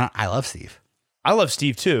guess. I love Steve. I love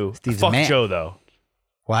Steve too. Steve's a Fuck man. Joe though.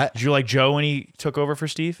 What? Did you like Joe when he took over for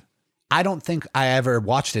Steve? I don't think I ever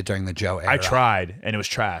watched it during the Joe era. I tried and it was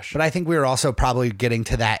trash. But I think we were also probably getting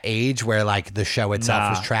to that age where like the show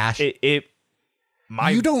itself was trash.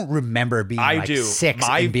 You don't remember being I like do. 6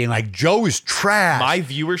 and being like, Joe is trash. My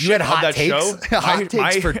viewership you had of hot that takes? show, hot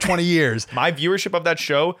takes for 20 years. My viewership of that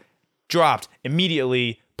show dropped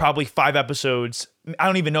immediately, probably 5 episodes. I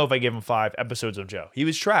don't even know if I gave him 5 episodes of Joe. He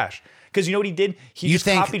was trash. Because you know what he did? He just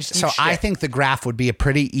copied Steve's shit. I think the graph would be a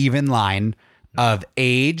pretty even line of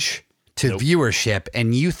age to viewership.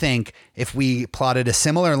 And you think if we plotted a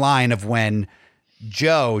similar line of when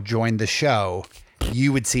Joe joined the show,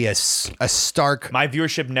 you would see a stark... My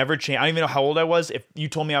viewership never changed. I don't even know how old I was. If you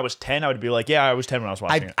told me I was 10, I would be like, yeah, I was 10 when I was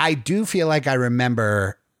watching it. I do feel like I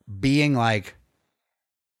remember being like,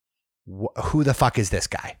 who the fuck is this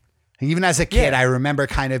guy? Even as a kid, I remember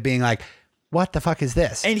kind of being like, what the fuck is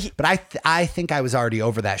this? But I think I was already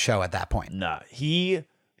over that show at that point. Nah, he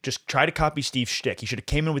just tried to copy Steve's shtick. He should have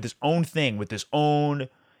came in with his own thing, with his own...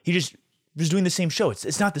 He just was doing the same show.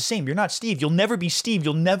 It's not the same. You're not Steve. You'll never be Steve.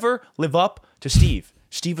 You'll never live up to Steve.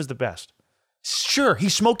 Steve was the best. Sure, he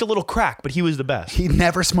smoked a little crack, but he was the best. He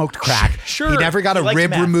never smoked crack. Sure. He never got a liked rib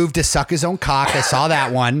meth. removed to suck his own cock. I saw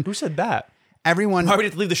that one. Who said that? Everyone... Why would he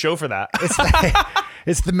have to leave the show for that?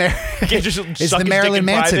 It's the can't just it's suck the his Marilyn dick in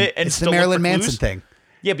Manson. private and It's still the look Marilyn for Manson clues? thing.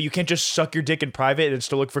 Yeah, but you can't just suck your dick in private and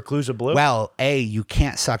still look for clues of blue. Well, you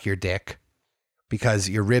can't suck your dick because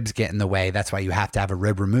your ribs get in the way. That's why you have to have a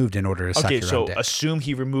rib removed in order to suck your own dick. Assume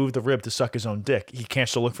he removed the rib to suck his own dick. He can't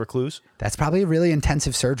still look for clues? That's probably a really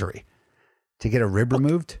intensive surgery to get a rib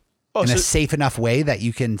removed in a safe enough way that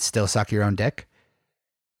you can still suck your own dick.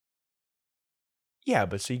 Yeah,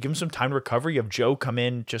 but so you give him some time to recover. You have Joe come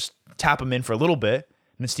in, just tap him in for a little bit,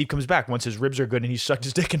 and then Steve comes back once his ribs are good and he's sucked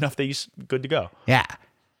his dick enough that he's good to go. Yeah.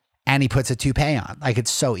 And he puts a toupee on. Like,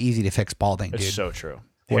 it's so easy to fix balding, It's dude. so true.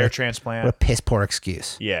 What Hair a transplant. piss poor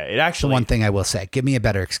excuse. Yeah, it The actually... one thing I will say. Give me a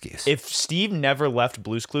better excuse. If Steve never left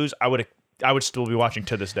Blue's Clues, I would still be watching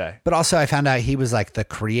to this day. But also, I found out he was like the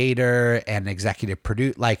creator and executive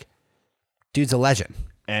producer. Like, dude's a legend.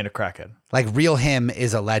 And a crackhead. Like, real him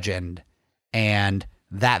is a legend. And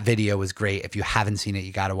that video was great. If you haven't seen it,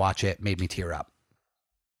 you got to watch it. Made me tear up.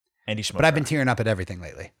 And he smoked But I've been crack. tearing up at everything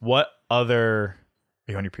lately. What other...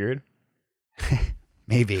 Are you on your period?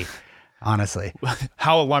 Maybe, honestly.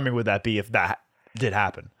 How alarming would that be if that did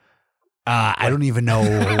happen? I don't even know.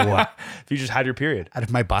 If you just had your period. Out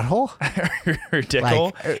of my butthole? Or dick Like,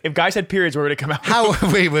 hole? If guys had periods, where would it come out? How?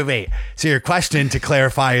 Wait. So your question, to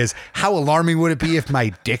clarify, is how alarming would it be if my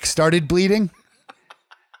dick started bleeding?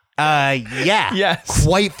 Yeah. Yes.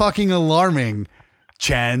 Quite fucking alarming,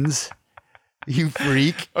 Chens. You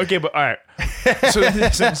freak. Okay, but all right. So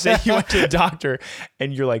say you went to the doctor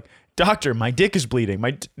and you're like, doctor, my dick is bleeding.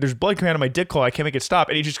 There's blood coming out of my dick hole. I can't make it stop.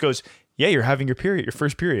 And he just goes, yeah, you're having your period, your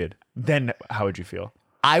first period. Then how would you feel?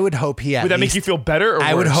 I would hope he at Would that least... make you feel better or worse?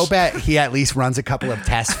 I would hope he at least runs a couple of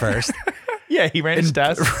tests first. Yeah, he ran his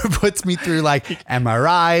test. Puts me through like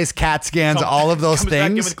MRIs, CAT scans, all of those Comes back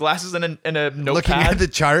in things. with glasses and a notepad. Looking at the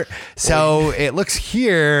chart. So it looks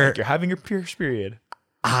here. You're having your first period.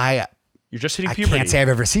 I You're just hitting puberty. can't say I've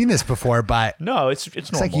ever seen this before, but No, it's normal.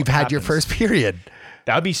 it's like you've It had your happens. first period.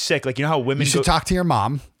 That would be sick. Like, you know how women You should talk to your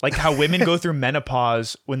mom. like how women go through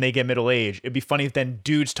menopause when they get middle age. It'd be funny if then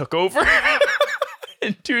dudes took over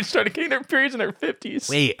and dudes started getting their periods in their 50s.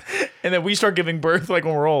 Wait, And then we start giving birth like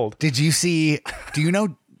when we're old. did you see? Do you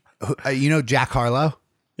know Jack Harlow?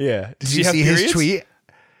 Yeah. Does Did he you have see periods? his tweet?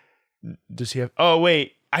 Does he have? Oh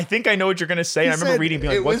wait, I think I know what you're gonna say. I remember reading,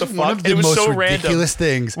 being like, "What the fuck?" One of the it was most so ridiculous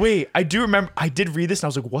random. things. Wait, I do remember. I did read this, and I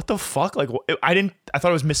was like, "What the fuck?" Like, I didn't. I thought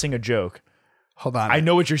I was missing a joke. Hold on. I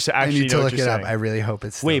know what you're saying. I Actually, need to know look what it you're up. saying. I really hope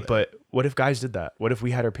it's. Still Wait, there. but what if guys did that? What if we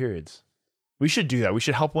had our periods? We should do that. We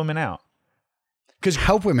should help women out. Because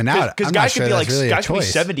help women out. Because I'm guys not sure could be that's like really a guys could be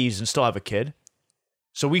choice. 70s and still have a kid.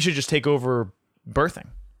 So we should just take over birthing.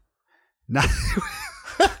 Not-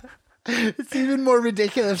 it's even more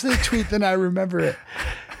ridiculous a tweet than I remember it.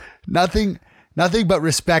 Nothing but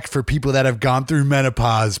respect for people that have gone through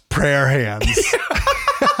menopause. Prayer hands.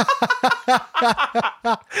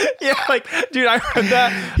 Yeah, like, dude, I read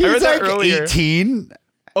that. I read He's that like earlier. 18.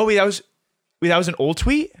 Oh wait, that was an old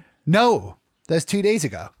tweet. No, that's 2 days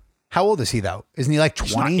ago. How old is he though? Isn't he like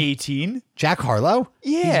He's not 20? 18. Jack Harlow?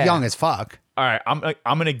 Yeah. He's young as fuck. All right,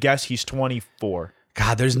 I'm gonna guess he's 24.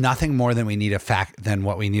 God, there's nothing more than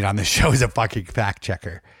what we need on this show is a fucking fact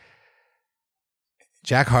checker.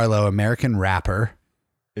 Jack Harlow, American rapper,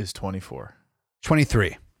 Is 24.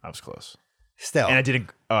 23. I was close. Still. And I didn't.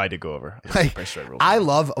 Oh, I did go over. Like, Price is Right rules. I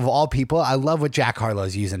love, of all people, I love what Jack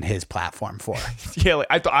Harlow's using his platform for. Yeah,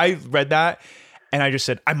 like I read that, and I just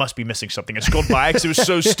said I must be missing something. I scrolled by because it was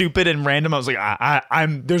so stupid and random. I was like,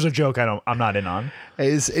 I'm there's a joke I'm not in on.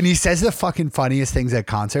 And he says the fucking funniest things at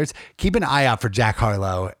concerts. Keep an eye out for Jack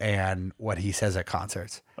Harlow and what he says at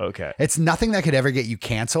concerts. Okay, It's nothing that could ever get you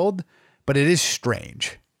canceled, but it is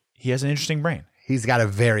strange. he has an interesting brain. He's got a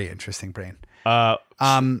very interesting brain.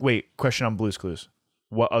 Wait, question on Blue's Clues.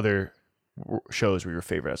 What other shows were your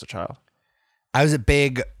favorite as a child? I was a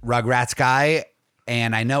big Rugrats guy,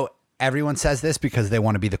 and I know everyone says this because they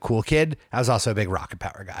want to be the cool kid. I was also a big Rocket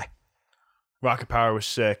Power guy. Rocket Power was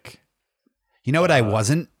sick. You know what I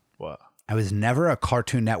wasn't? What? I was never a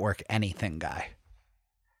Cartoon Network anything guy.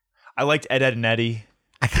 I liked Ed, Ed and Eddie.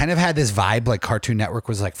 I kind of had this vibe like Cartoon Network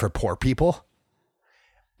was like for poor people.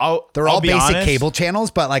 They're I'll all be basic honest, cable channels,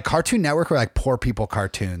 but like Cartoon Network were like poor people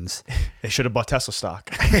cartoons. They should have bought Tesla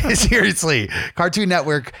stock. Seriously, Cartoon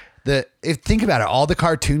Network. Think about it, all the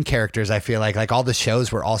cartoon characters, I feel like all the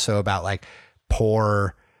shows were also about like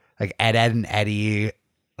poor, like Ed, Ed and Eddie.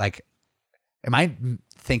 Like, am I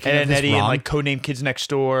thinking Ed of and this Eddie wrong? and like Codename Kids Next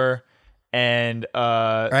Door, and Or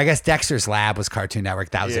I guess Dexter's Lab was Cartoon Network.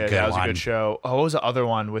 That was a good that was one. a good show. Oh, what was the other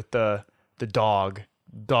one with the dog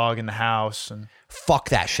in the house and Fuck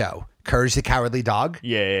that show. Courage the Cowardly Dog.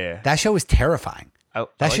 yeah. That show was terrifying. I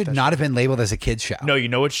That like should that not have been labeled as a kid's show. No, you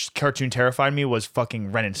know which cartoon terrified me was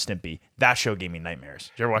fucking Ren and Stimpy. That show gave me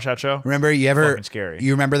nightmares. Did you ever watch that show? Remember, Fucking scary.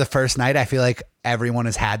 You remember the first night? I feel like everyone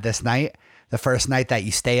has had this night. The first night that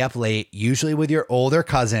you stay up late, usually with your older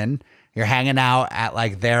cousin. You're hanging out at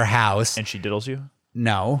like their house. And she diddles you,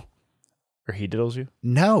 No. or he diddles you?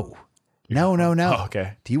 No. No. Oh,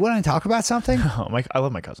 okay. Do you want to talk about something? Oh, I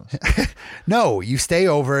love my cousins. No, you stay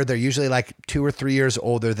over. They're usually like 2 or 3 years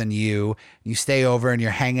older than you. You stay over and you're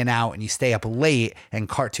hanging out and you stay up late and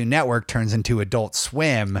Cartoon Network turns into Adult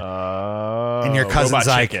Swim. And your cousin's Robot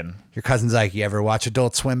like, Chicken. you ever watch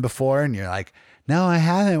Adult Swim before? And you're like, no, I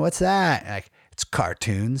haven't. What's that? And like, it's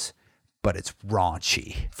cartoons, but it's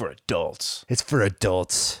raunchy. For adults. It's for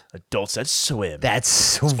adults. Adults that swim. That's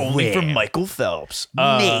swim. only for Michael Phelps.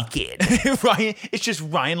 Naked. Ryan, it's just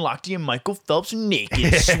Ryan Lochte and Michael Phelps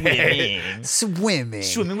naked swimming.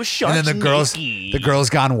 Swimming with sharks. And then the Girls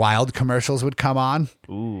Gone Wild commercials would come on.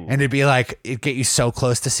 Ooh. And it'd be like, it'd get you so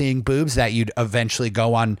close to seeing boobs that you'd eventually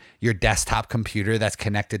go on your desktop computer that's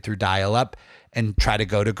connected through dial-up and try to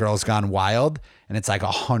go to Girls Gone Wild. And it's like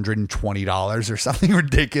 $120 or something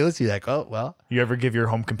ridiculous. You're like, oh, well, You ever give your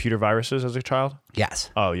home computer viruses as a child? yes.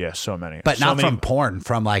 Oh yeah, so many. But So not many- from porn,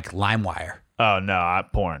 from like LimeWire. Oh no,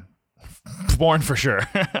 porn. Porn for sure.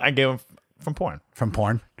 I gave them from porn. From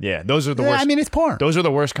porn. Yeah, those are the Yeah, worst. I mean, it's porn. those are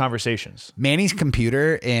the worst conversations. Manny's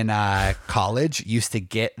computer in college used to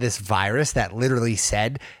get this virus that literally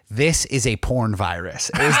said, "This is a porn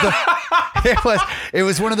virus." It was it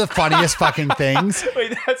was one of the funniest fucking things.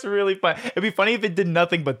 Wait, that's really fun. It'd be funny if it did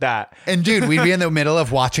nothing but that. And dude, we'd be in the middle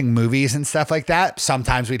of watching movies and stuff like that.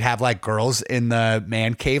 Sometimes we'd have like girls in the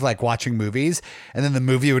man cave, like watching movies, and then the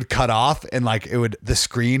movie would cut off and like the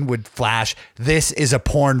screen would flash, "This is a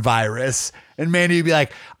porn virus." And Manny would be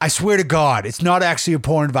like, "I swear to God, it's not actually a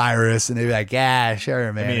porn virus." And they'd be like, "Yeah,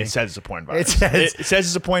 sure, man. I mean, it says it's a porn virus. It says- it says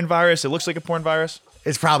it's a porn virus. It looks like a porn virus.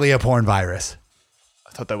 It's probably a porn virus."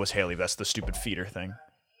 I thought that was Haley. That's the stupid feeder thing.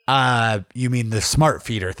 You mean the smart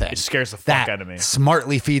feeder thing? It scares the fuck that out of me.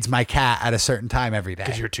 smartly feeds my cat at a certain time every day.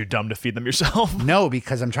 Because you're too dumb to feed them yourself. No,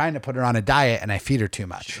 because I'm trying to put her on a diet and I feed her too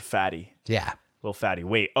much. Fatty. Yeah. Little fatty.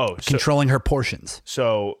 Wait. Oh, Controlling her portions.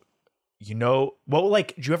 so you know, what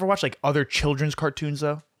like, did you ever watch like other children's cartoons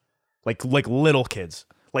though? Like little kids,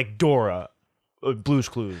 like Dora, Blue's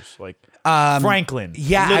Clues, like Franklin.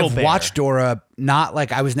 Yeah, Little I've Bear. watched Dora. Not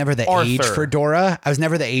like I was never the age Arthur. for Dora. I was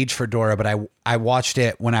never the age for Dora, but I watched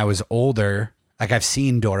it when I was older. Like I've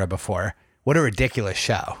seen Dora before. What a ridiculous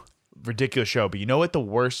show. Ridiculous show. But you know what the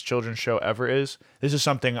worst children's show ever is? This is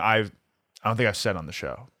something I don't think I've said on the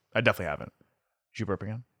show. I definitely haven't. Did you burp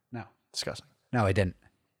again? No. Disgusting. No, I didn't.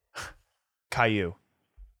 Caillou.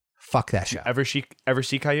 Fuck that show. Ever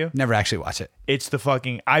see Caillou? Never actually watched it. It's the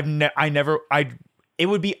fucking it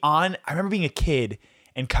would be on. I remember being a kid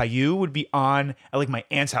and Caillou would be on at like my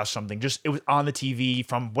aunt's house or something. Just it was on the TV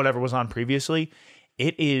from whatever was on previously.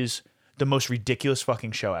 It is the most ridiculous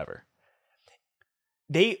fucking show ever.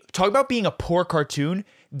 They talk about being a poor cartoon.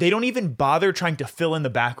 They don't even bother trying to fill in the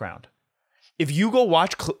background. If you go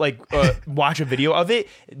watch watch a video of it,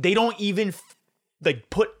 they don't even like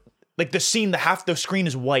put like the scene. Half the screen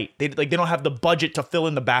is white. They don't have the budget to fill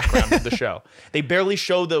in the background of the show. They barely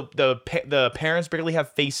show the parents barely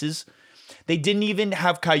have faces. They didn't even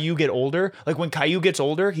have Caillou get older. Like when Caillou gets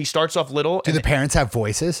older, he starts off little. Do the parents have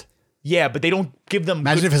voices? Yeah, but they don't give them.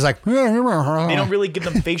 Imagine if it's like They don't really give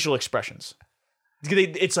them facial expressions.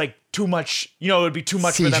 It's like too much. You know, it would be too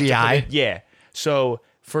much for them to CGI? put in. Yeah. So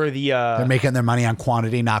for they're making their money on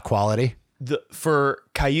quantity, not quality. For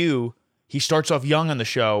Caillou, he starts off young on the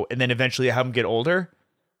show, and then eventually they have him get older.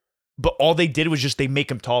 But all they did was just they make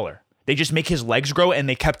him taller. They just make his legs grow, and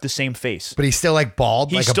they kept the same face. But he's still like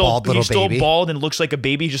bald, like a bald little he's still baby. bald and looks like a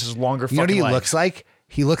baby, just has longer You know fucking what he legs. looks like?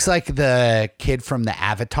 He looks like the kid from the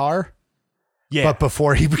Avatar, Yeah, but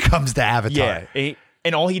before he becomes the Avatar. yeah.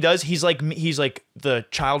 And all he does, he's like the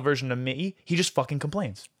child version of me. He just fucking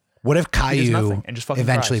complains. What if does Caillou nothing and just fucking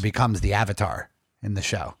eventually cries. becomes the Avatar in the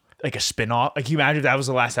show? Like a spin-off. Like, can you imagine if that was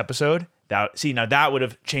the last episode? Now that would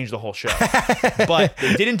have changed the whole show. But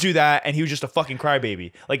they didn't do that, and he was just a fucking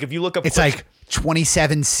crybaby. Like, if you look up... It's clips- like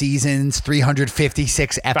 27 seasons,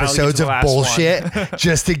 356 Finally get episodes to of the last bullshit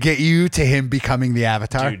just to get you to him becoming the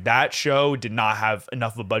Avatar. Dude, that show did not have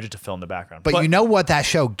enough of a budget to fill in the background. But you know what that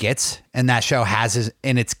show gets and that show has is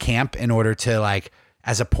in its camp in order to like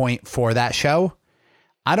as a point for that show?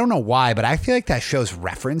 I don't know why, but I feel like that show's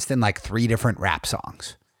referenced in like 3 different rap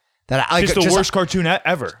songs. That I like it's the just- worst cartoon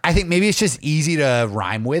ever. I think maybe it's just easy to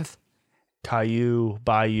rhyme with. Caillou,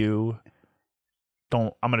 Bayou,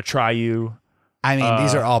 I'm gonna try you. I mean,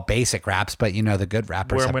 these are all basic raps, but you know the good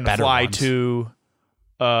rappers Where I'm have gonna better fly ones. to.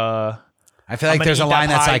 I feel I'm like gonna there's a eat that line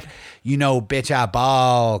that's pie. like, you know, bitch, I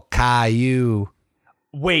ball, Caillou.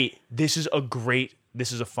 Wait, this is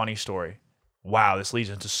a funny story. Wow, this leads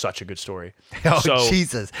into such a good story. Oh, So,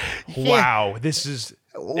 Jesus. Wow, this is.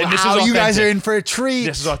 and this is Wow, you guys authentic. are in for a treat.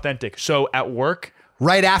 This is authentic. So at work,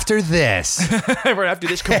 Right after this. right after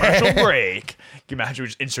this commercial break, can you imagine we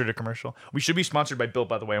just insert a commercial? We should be sponsored by Built,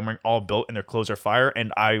 by the way. I'm wearing all Built, and their clothes are fire.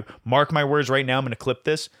 And I mark my words right now. I'm going to clip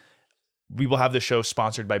this. We will have the show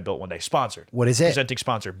sponsored by Built one day. Sponsored. What is it? Presenting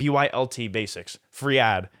sponsor. BYLT Basics. Free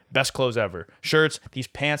ad. Best clothes ever. Shirts. These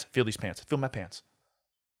pants. Feel these pants. Feel my pants.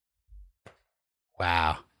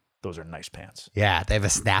 Wow. Those are nice pants. Yeah, they have a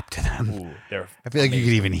snap to them. Ooh, they're. I feel like you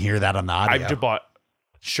could even hear that on the audio. I've just bought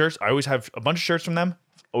shirts. I always have a bunch of shirts from them.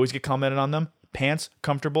 Always get commented on them. Pants,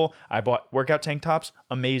 comfortable. I bought workout tank tops.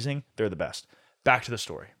 Amazing. They're the best. Back to the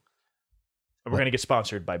story. We're going to get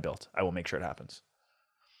sponsored by Built. I will make sure it happens.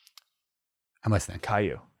 I'm listening.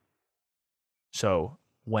 Caillou. So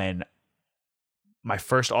when my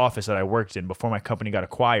first office that I worked in before my company got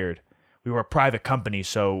acquired, we were a private company,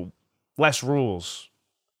 so less rules,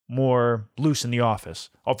 more loose in the office.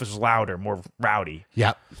 Office was louder, more rowdy.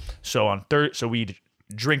 Yep. So so we'd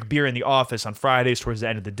drink beer in the office on Fridays towards the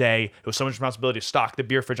end of the day. It was someone's responsibility to stock the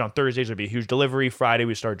beer fridge on Thursdays. There'd be a huge delivery. Friday,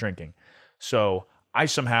 we'd start drinking. So I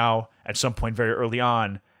somehow, at some point very early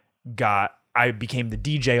on, I became the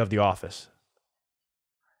DJ of the office.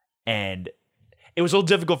 And it was a little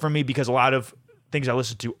difficult for me because a lot of things I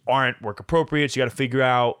listen to aren't work appropriate. So you got to figure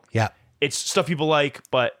out, Yep. it's stuff people like,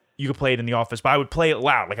 but you could play it in the office. But I would play it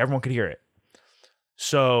loud, like everyone could hear it.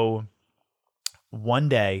 So one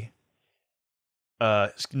day,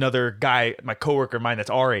 another guy, my coworker of mine that's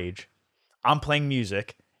our age, I'm playing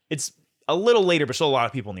music. It's a little later, but still a lot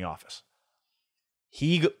of people in the office.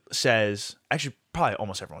 He says, actually, probably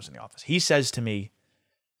almost everyone's in the office. He says to me,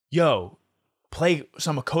 yo, play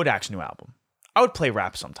some of Kodak's new album. I would play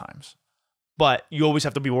rap sometimes, but you always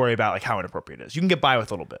have to be worried about like how inappropriate it is. You can get by with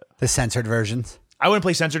a little bit. The censored versions. I wouldn't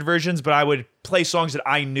play censored versions, but I would play songs that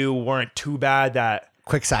I knew weren't too bad that,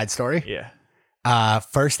 Quick side story. yeah.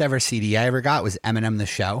 First ever CD I ever got was Eminem The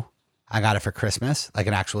Show. I got it for Christmas, like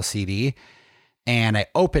an actual CD. and I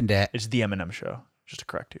opened it. It's the Eminem show. Just to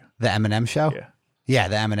correct you. The Eminem show. Yeah.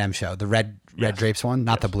 The Eminem show. The red drapes one,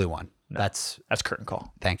 not the blue one. No, That's curtain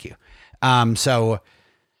call. thank you. So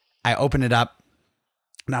I opened it up,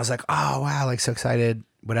 and I was like, oh wow, like so excited,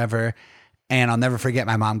 whatever. And I'll never forget.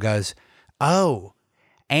 My mom goes, oh.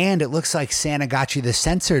 And it looks like Santa got you the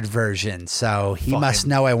censored version, so he must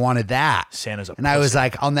know I wanted that. Santa's a And I was pussy.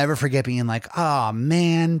 like, I'll never forget being like, oh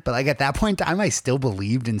man. But like at that point in time, I still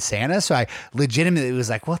believed in Santa. So I legitimately was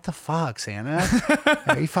like, what the fuck, Santa?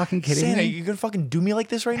 Are you fucking kidding Santa, me? you gonna fucking do me like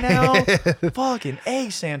this right now? Fucking A,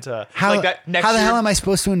 Santa. How, like that next how the year, hell am I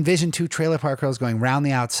supposed to envision two Trailer Park Girls going round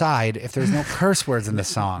the outside if there's no curse words in the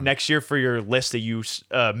song? Next year for your list that you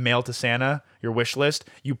mail to Santa, your wish list,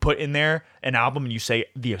 you put in there an album and you say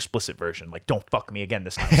the explicit version. Like, don't fuck me again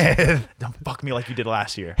this time. Santa. Don't fuck me like you did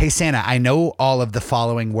last year. Hey Santa, I know all of the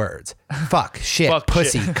following words: fuck, shit, Fuck,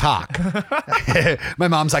 pussy, shit. cock. My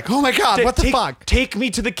mom's like, oh my god, what the fuck? Take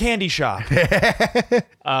me to the candy shop.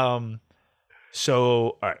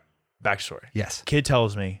 So, all right, backstory. Yes, Kid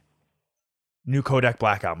tells me, new Kodak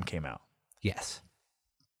Black album came out. yes.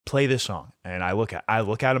 Play this song. And I look at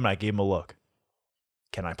him and I gave him a look.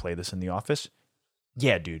 Can I play this in the office?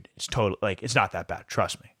 Yeah, dude. It's totally like it's not that bad.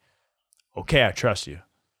 Trust me. Okay, I trust you.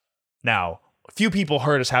 Now, a few people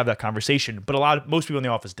heard us have that conversation, but most people in the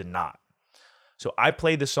office did not. So I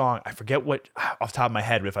played the song. I forget what off the top of my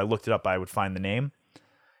head, but if I looked it up, I would find the name.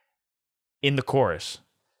 In the chorus,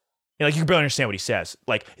 and like you can barely understand what he says.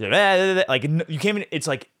 Like he's like, "Ah," like you can't even. It's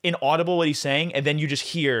like inaudible what he's saying, and then you just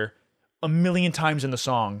hear a million times in the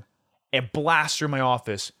song, and blast through my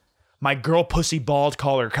office. My girl pussy bald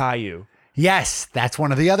collar Caillou. Yes, that's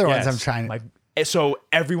one of the other ones I'm Yes. trying to. So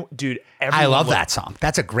everyone I love that song.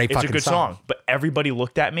 That's a great It's fucking a good song. But everybody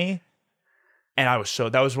looked at me, and that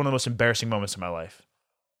was one of the most embarrassing moments of my life.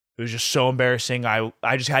 It was just so embarrassing. I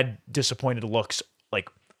just had disappointed looks, like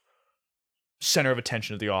center of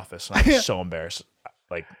attention at the office. And I was so embarrassed.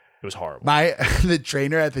 Like it was horrible. The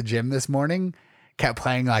trainer at the gym this morning kept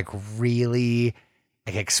playing like really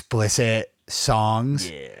like explicit songs.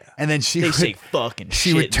 Yeah. And then she They would, say fucking she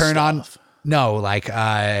shit would and turn on stuff.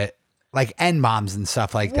 like N-bombs and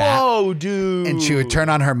stuff like that. Whoa, dude. And she would turn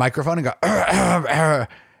on her microphone and go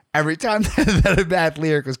every time that a bad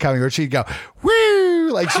lyric was coming, or she'd go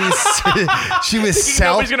woo, like she was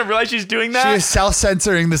Nobody's gonna realize she's doing that. she was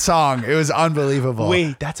self-censoring the song. It was unbelievable.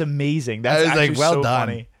 Wait, that's amazing. That's I was actually like, well so done.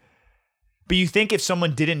 funny. But you think if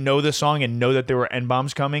someone didn't know the song and know that there were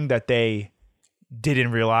N-bombs coming, that they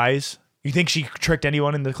didn't realize? You think she tricked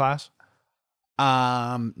anyone in the class?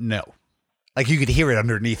 No, like you could hear it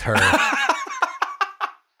underneath her.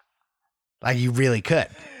 Like you really could.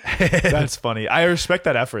 That's funny. I respect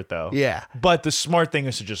that effort, though. Yeah. But the smart thing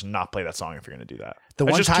is to just not play that song if you're going to do that. The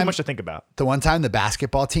That's one just too time- much to think about. The one time the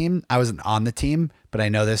basketball team, I wasn't on the team, but I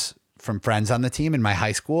know this from friends on the team in my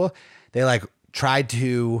high school. They like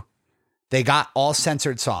they got all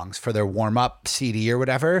censored songs for their warm up CD or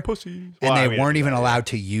whatever. Pussies. And Well, I they mean, weren't even yeah. allowed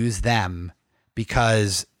to use them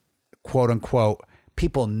because, quote unquote,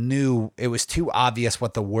 people knew it was too obvious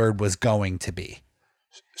what the word was going to be.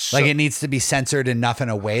 Like it needs to be censored enough in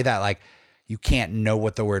a way that like you can't know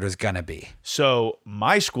what the word was going to be. So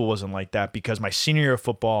my school wasn't like that because my senior year of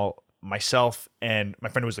football, myself and my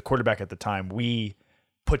friend who was the quarterback at the time, we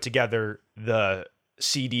put together the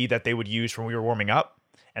CD that they would use when we were warming up.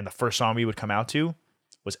 And the first song we would come out to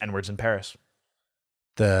was N-Words in Paris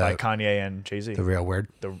by The Kanye and Jay-Z. real word.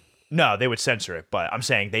 No, they would censor it, but I'm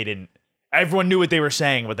saying they didn't. Everyone knew what they were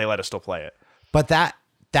saying, but they let us still play it. But that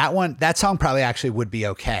song probably actually would be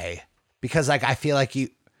okay because like I feel like you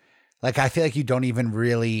don't even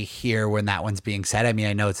really hear when that one's being said. I mean,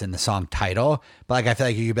 I know it's in the song title, but like I feel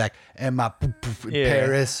like you could be like, "Am I poof, poof, in Yeah.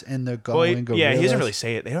 Paris and they're Well, going?" yeah, he doesn't really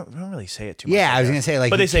say it. They don't really say it too much. Yeah, like I was that. gonna say, like,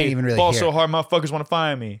 but you they say can't even really ball hear so it. hard, motherfuckers want to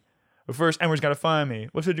find me. But first, N-word's got to find me.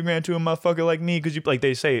 What's 50 grand to a motherfucker like me? Because you like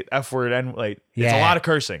they say F word and like it's a Yeah. lot of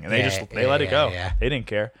cursing, and they let it go. Yeah. They didn't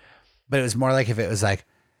care. But it was more like if it was like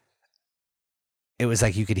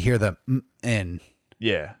you could hear the in,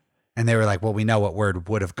 Yeah, and they were like, "Well, we know what word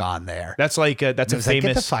would have gone there." that's like that's And it a was like, "Get the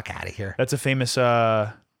famous. fuck out of here." That's a famous.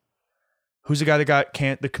 Who's the guy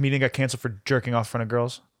that the comedian got canceled for jerking off in front of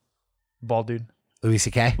girls? Bald dude. Louis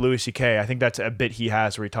C.K. Louis C.K. I think that's a bit he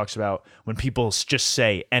has where he talks about when people just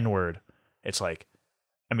say N-word, it's like,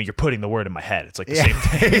 I mean, you're putting the word in my head. It's like the same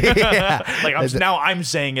thing. Like now I'm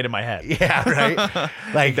saying it in my head. Yeah, right.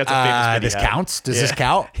 Like That's a famous bit he this had. counts. Does Yeah. this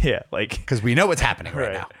count? Yeah, like Because we know what's happening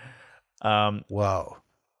right, Right. now. Whoa,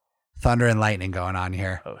 thunder and lightning going on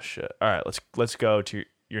here. oh shit. All right, let's go to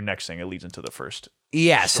your next thing. It leads into the first.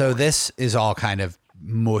 Yeah, so this is all kind of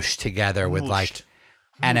mushed together with like Mushed.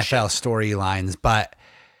 NFL storylines, but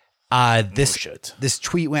this shit. this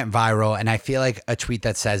tweet went viral, and I feel like a tweet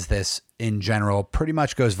that says this in general pretty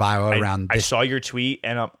much goes viral around I this, saw your tweet,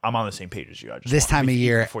 and I'm on the same page as you. this time of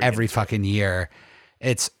year, every fucking year.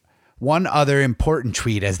 It's one other important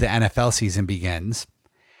tweet as the NFL season begins.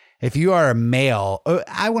 If you are a male,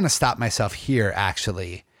 I want to stop myself here,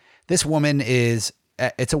 actually. This woman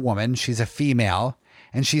it's a woman. She's a female,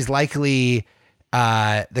 and she's likely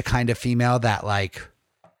the kind of female that like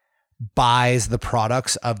buys the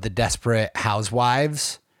products of the Desperate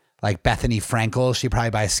Housewives, like Bethany Frankel. She probably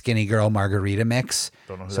buys Skinny Girl Margarita mix.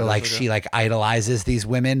 Don't know who So that like is, okay. she like idolizes these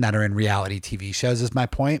women that are in reality TV shows is my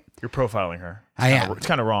point. You're profiling her. I am. It's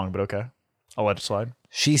kind of wrong, but okay. I'll let it slide.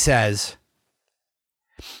 She says,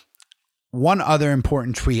 one other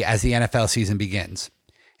important tweet as the NFL season begins.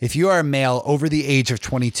 If you are a male over the age of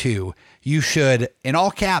 22, you should, in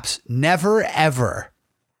all caps, never ever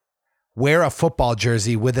wear a football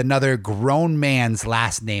jersey with another grown man's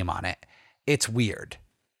last name on it. It's weird.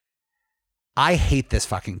 I hate this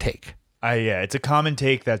fucking take. Yeah, it's a common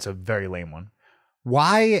take. That's a very lame one.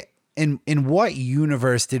 Why, in what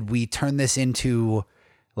universe did we turn this into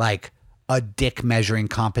like a dick measuring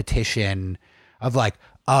competition of like,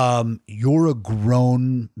 you're a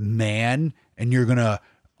grown man and you're going to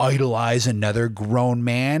idolize another grown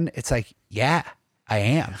man? It's like, yeah, I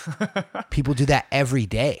am. People do that every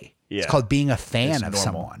day. Yeah. It's called being a fan It's of normal.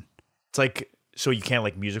 someone. It's like, so you can't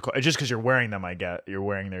like musical just because you're wearing them. I get you're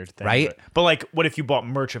wearing their thing, Right. But like, what if you bought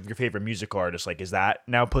merch of your favorite musical artist? Like, is that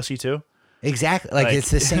now pussy too? Exactly. Like Like- it's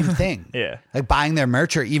the same thing. Yeah. Like buying their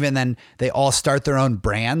merch, or even then they all start their own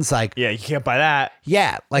brands. Like, Yeah, you can't buy that.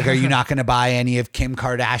 yeah. Like, are you not going to buy any of Kim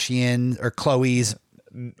Kardashian or Chloe's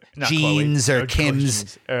Not Jeans Chloe. or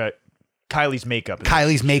Kim's- Jeans. Kylie's makeup.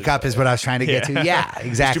 Kylie's makeup is what I was trying to get to. Yeah, There's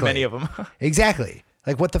exactly. too many of them. Exactly.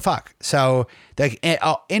 Like, what the fuck? So, the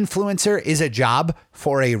influencer is a job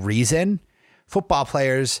for a reason. Football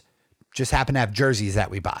players just happen to have jerseys that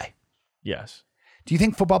we buy. Yes. Do you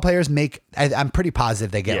think football players make? I'm pretty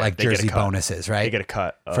positive they get Yeah, like they get a jersey cut. bonuses, right? They get a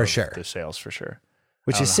cut For of sure. The sales for sure.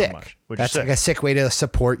 Which I is don't know how sick. much, which is That's sick. like a sick way to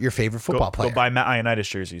support your favorite football player. Go buy Matt Ioannidis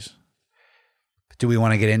jerseys. Do we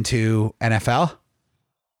want to get into NFL?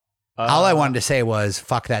 All I wanted to say was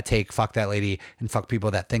fuck that take, fuck that lady, and fuck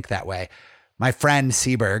people that think that way. My friend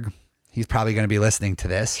Seberg, he's probably going to be listening to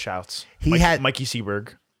this. Shouts. He had- Mikey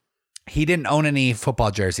Seberg. He didn't own any football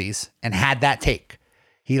jerseys and had that take.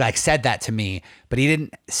 He like said that to me, but he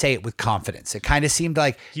didn't say it with confidence. It kind of seemed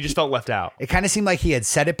like He just felt left out. it kind of seemed like he had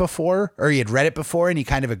said it before or he had read it before and he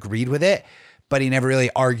kind of agreed with it, but he never really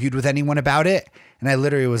argued with anyone about it. And I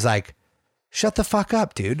literally was like, shut the fuck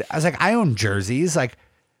up, dude. I was like, I own jerseys. Like,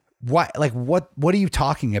 what are you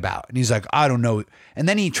talking about? And he's like, I don't know. And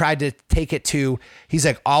then he tried to take it to, he's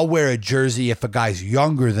like, I'll wear a jersey if a guy's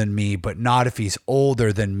younger than me, but not if he's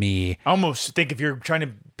older than me. I almost think if you're trying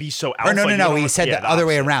to be so alpha, Or no. you don't He want- said yeah, the other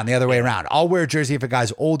way opposite. around. The other way around. I'll wear a jersey if a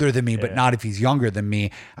guy's older than me, but not if he's younger than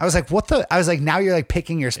me. I was like, what the? I was like, now you're like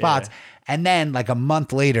picking your spots. And then like a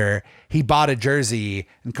month later, he bought a jersey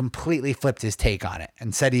and completely flipped his take on it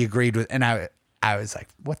and said he agreed with. And I was like,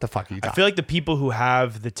 what the fuck are you I talking? feel like the people who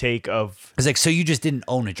have the take of I was like, so you just didn't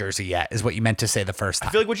own a jersey yet, is what you meant to say the first time.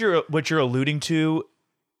 I feel like what you're alluding to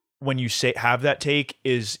when you say have that take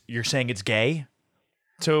is you're saying it's gay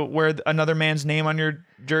to wear another man's name on your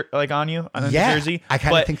on you on the Yeah, jersey. I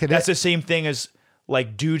kinda But think that that's it- the same thing as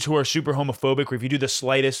like dudes who are super homophobic. Where if you do the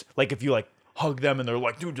slightest, like if you like hug them and they're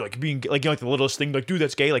like, dude, like being like, you know, like the littlest thing, like, dude,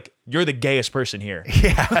 that's gay. Like you're the gayest person here.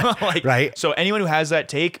 Yeah. Like, Right. So anyone who has that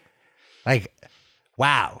take, Like,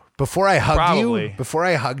 wow. Before I hugged Probably.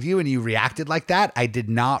 you and you reacted like that, I did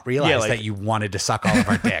not realize Yeah, like- that you wanted to suck all of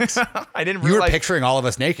our dicks. I didn't You were realize picturing all of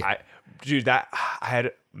us naked.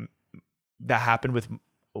 that happened with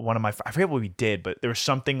one of my, I forget what we did, but there was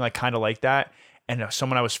something like kind of like that. And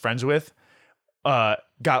someone I was friends with, got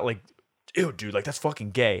like, ew, dude, like that's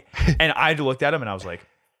fucking gay. And I looked at him and I was like,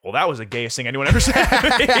 well, that was the gayest thing anyone ever said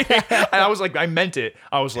to me. And I was like, I meant it.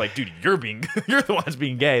 I was like, dude, you're the one that's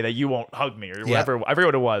being gay that you won't hug me or whatever. I forget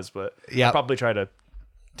what it was, but Yep. I'll probably try to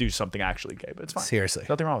do something actually gay, but it's fine. Seriously.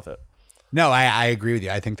 Nothing wrong with it. No, I agree with you.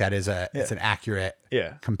 I think that is it's an accurate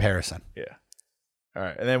Yeah. comparison. Yeah. All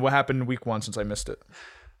right. And then what happened in week 1 since I missed it?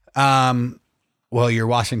 Well, your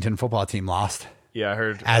Washington football team lost, Yeah, I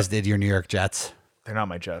heard. as did your New York Jets. They're not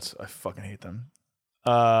my Jets. I fucking hate them.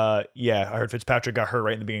 Yeah, I heard Fitzpatrick got hurt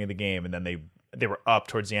right in the beginning of the game, and then they were up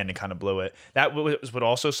towards the end and kind of blew it. That was what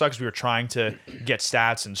also sucks. We were trying to get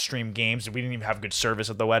stats and stream games, and we didn't even have good service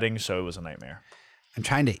at the wedding, so it was a nightmare. I'm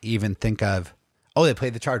trying to even think of. Oh, they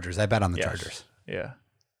played the Chargers. I bet on the Yes. Chargers. Yeah,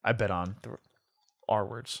 I bet on R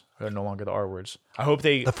words. They're no longer the R words. I hope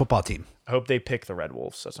they football team, pick the Red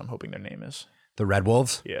Wolves. That's what I'm hoping their name is. the Red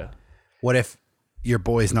Wolves. Yeah. What if your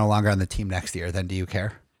boy's no longer on the team next year? Then do you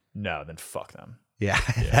care? No, then fuck them. Yeah,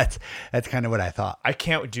 that's kind of what I thought. I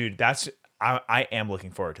can't, dude. I am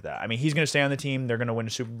looking forward to that. I mean, he's going to stay on the team. They're going to win a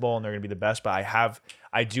Super Bowl and they're going to be the best. But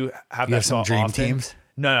I do have You that have some thought dream often. teams?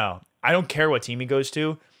 No. I don't care what team he goes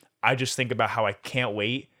to. I just think about how I can't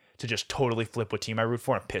wait to just totally flip what team I root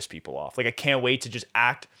for and piss people off. Like I can't wait to just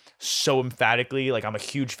act so emphatically like I'm a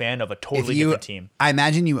huge fan of a totally different team. I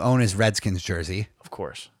imagine you own his Redskins jersey. Of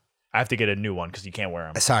course, I have to get a new one because you can't wear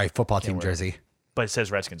them. Sorry, football team jersey. But it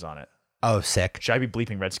says Redskins on it. Oh, sick. Should I be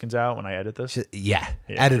bleeping Redskins out when I edit this? Yeah.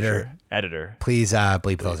 Yeah, Editor, for sure. Editor. please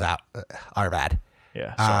bleep those out. Our bad.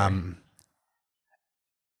 Yeah. Sorry.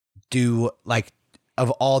 Do like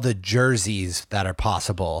of all the jerseys that are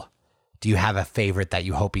possible, do you have a favorite that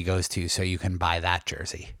you hope he goes to so you can buy that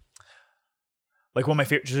jersey? Like one of my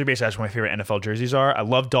favorite, just basically ask what my favorite NFL jerseys are. I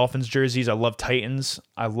love Dolphins jerseys. I love Titans.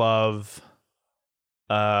 I love.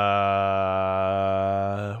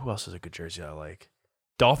 Who else is a good jersey I like?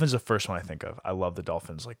 Dolphins is the first one I think of. I love the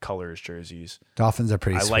Dolphins like colors jerseys. Dolphins are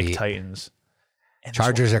pretty I sweet. like Titans. And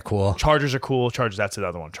Chargers are cool. Chargers are cool. Chargers, that's the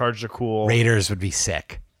other one. Chargers are cool. Raiders would be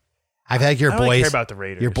sick. I feel like your I don't boys really care about the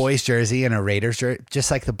Raiders. Your boys jersey and a Raiders jersey,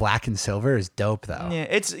 just like the black and silver, is dope though. Yeah,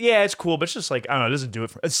 it's cool, but it's just like I don't know. It doesn't do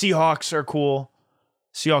it. Seahawks are cool.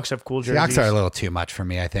 Seahawks have cool jerseys. Seahawks are a little too much for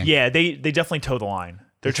me, I think. Yeah, they definitely toe the line.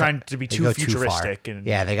 They're trying to be They too go futuristic. far. And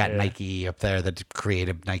yeah, they got Nike up there, the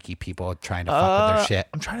creative Nike people trying to fuck with their shit.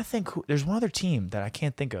 I'm trying to think. There's one other team that I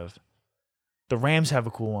can't think of. The Rams have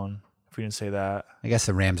a cool one. If we didn't say that, I guess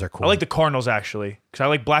the Rams are cool. I like the Cardinals actually because I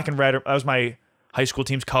like black and red. That was my high school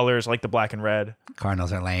team's colors. I like the black and red.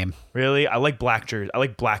 Cardinals are lame. Really, I like black jerseys. I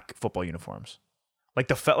like black football uniforms.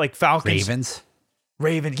 Like like Falcons.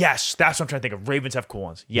 Ravens. Yes, that's what I'm trying to think of. Ravens have cool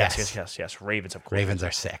ones. Yes. Ravens have cool. Ravens jerseys.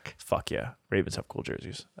 are sick. Fuck yeah, Ravens have cool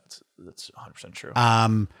jerseys. That's 100% true.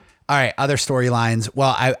 All right, other storylines.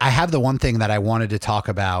 Well, I have the one thing that I wanted to talk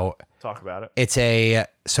about. Talk about it. It's a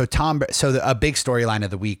big storyline of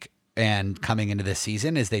the week and coming into this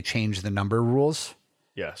season is they changed the number rules.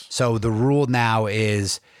 Yes. So the rule now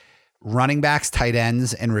is running backs, tight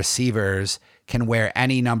ends, and receivers can wear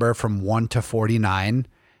any number from 1 to 49,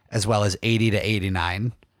 as well as 80 to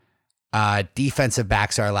 89. Defensive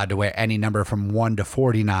backs are allowed to wear any number from 1 to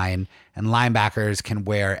 49, and linebackers can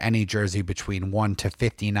wear any jersey between 1 to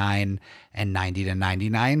 59 and 90 to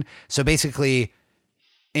 99. So basically,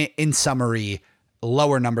 in summary,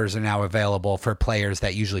 lower numbers are now available for players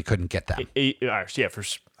that usually couldn't get them.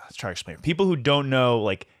 Let's try to explain. People who don't know,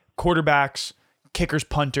 like quarterbacks, kickers,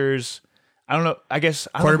 punters. I don't know. I guess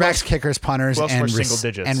Quarterbacks, kickers, punters, who else and wears single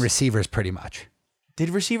digits? and receivers, pretty much. Did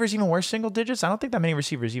receivers even wear single digits? I don't think that many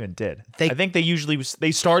receivers even did. They- I think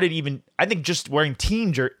they started even. I think just wearing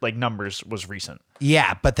team numbers was recent.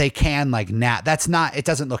 Yeah, but they can like now. That's not. It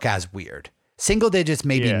doesn't look as weird. Single digits,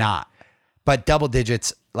 maybe Yeah. not, but double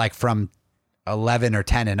digits, like from 11 or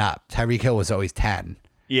 10 and up. Tyreek Hill was always 10.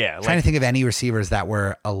 Yeah, Trying to think of any receivers that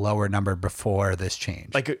were a lower number before this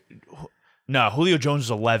change. No, Julio Jones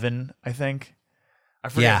was 11, I think. I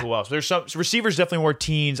forget Yeah. who else. There's some receivers definitely wore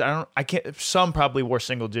teens. I can't. Some probably wore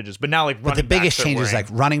single digits, but now like but the biggest change is like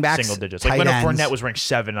running backs, single digits. tight Like Leonard ends, Fournette was wearing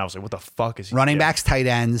 7, and I was like, what the fuck is he? running yeah. backs, tight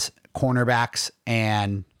ends, cornerbacks,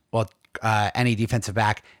 and any defensive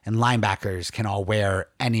back and linebackers can all wear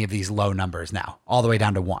any of these low numbers now, all the way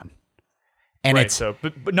down to 1. And Right, it's so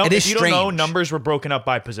but no, it if is you don't know, strange. numbers were broken up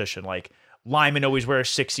by position. Like linemen always wear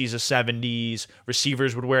 60s or 70s.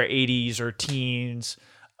 Receivers would wear 80s or teens.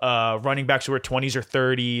 Running backs would wear 20s or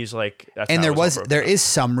 30s. Like that's and how there it all was broken there up. is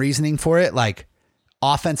some reasoning for it, like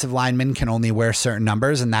offensive linemen can only wear certain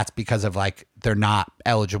numbers, and that's because of like they're not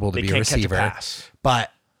eligible to They be a can't catch a receiver. pass.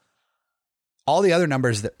 But all the other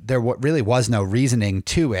numbers, there really was no reasoning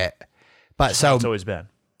to it. But so It's always been.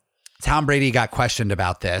 Tom Brady got questioned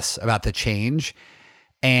about this, about the change,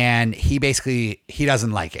 and he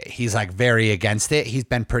doesn't like it. He's like very against it. He's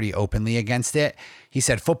been pretty openly against it. He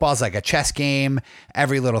said football's like a chess game.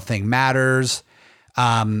 Every little thing matters.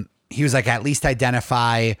 He was like, at least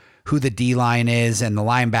identify who the D-line is and the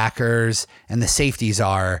linebackers and the safeties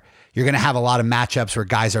are. You're going to have a lot of matchups where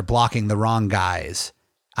guys are blocking the wrong guys.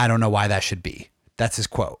 I don't know why that should be. That's his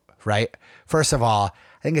quote, right? First of all,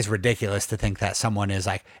 I think it's ridiculous to think that someone is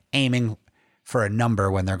like aiming for a number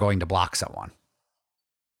when they're going to block someone.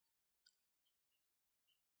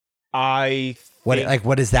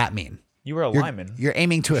 What does that mean? You were a lineman. You're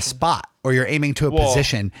aiming to a spot or you're aiming to a Well-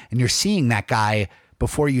 position and you're seeing that guy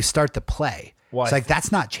before you start the play. Well, It's like,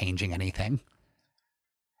 that's not changing anything.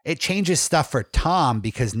 It changes stuff for Tom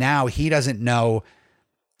because now he doesn't know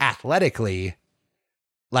athletically,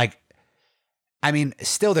 like, I mean,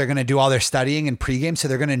 still they're going to do all their studying in pregame, so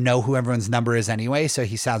they're going to know who everyone's number is anyway. So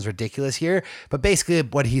he sounds ridiculous here. But basically,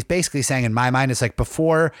 what he's basically saying in my mind is like,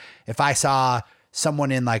 before, if I saw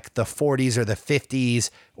someone in like the 40s or the 50s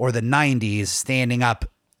or the 90s standing up,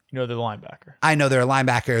 They're the linebacker. I know they're a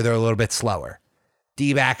linebacker, they're a little bit slower.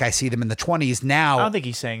 D-back, I see them in the 20s. Now, I don't think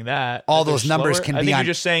he's saying that. all that they're those numbers slower. can I be think on-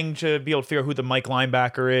 you're just saying to be able to figure out who the Mike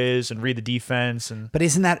linebacker is and read the defense. And but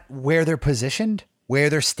isn't that where they're positioned? Where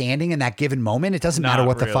they're standing in that given moment? It doesn't matter Not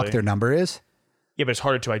what the fuck really. their number is. yeah, but it's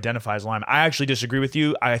harder to identify as lineman. I actually disagree with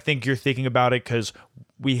you. I think you're thinking about it because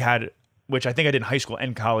we had, which I think I did in high school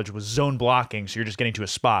and college, was zone blocking. So you're just getting to a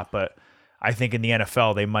spot. But I think in the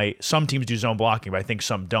NFL, they might, some teams do zone blocking, but I think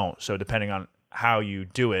some don't. So depending on how you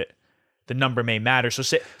do it, the number may matter. So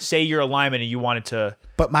say you're a lineman and you wanted to,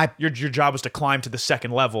 But my your job was to climb to the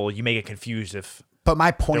second level. You may get confused if but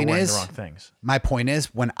my they're point wearing is the wrong things. my point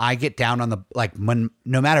is when I get down on the, like, when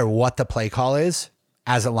no matter what the play call is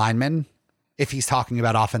as a lineman, if he's talking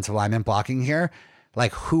about offensive lineman blocking here,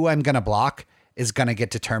 like who I'm going to block is going to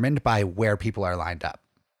get determined by where people are lined up.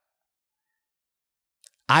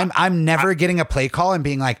 I'm never getting a play call and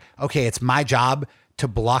being like, okay, it's my job to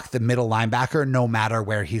block the middle linebacker no matter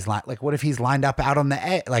where he's like, what if he's lined up out on the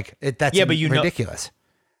edge? Like that's Yeah, but you know- ridiculous.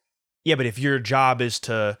 Yeah, but if your job is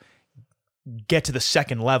to get to the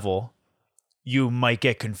second level, you might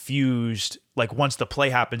get confused. Like once the play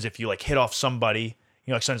happens, if you like hit off somebody,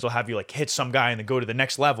 like sometimes they'll have you like hit some guy and then go to the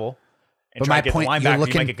next level and But try my to get point, the you're linebacker,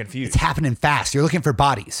 looking, you might get confused. it's happening fast. You're looking for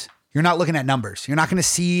bodies. You're not looking at numbers. You're not going to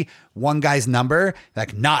see one guy's number,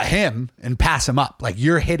 like not him, and pass him up. Like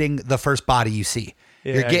you're hitting the first body you see.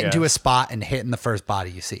 Yeah, You're I getting to a guess. spot and hitting the first body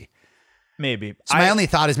you see. Maybe. So my only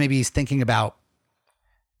thought is maybe he's thinking about,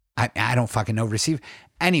 I don't fucking know, receive.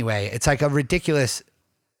 Anyway, it's like a ridiculous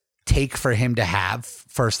take for him to have,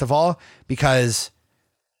 first of all, because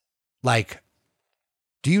like,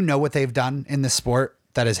 do you know what they've done in the sport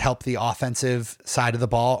that has helped the offensive side of the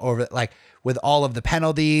ball over, like with all of the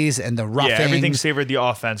penalties and the roughing? Yeah, everything favored the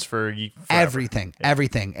offense for forever.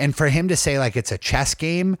 Everything. And for him to say like it's a chess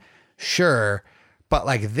game, sure. But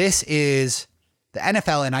like this is the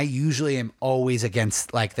NFL, and I usually am always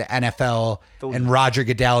against like the NFL and Roger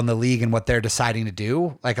Goodell and the league and what they're deciding to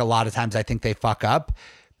do. Like a lot of times I think they fuck up.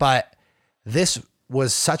 But this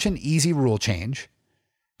was such an easy rule change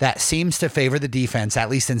that seems to favor the defense, at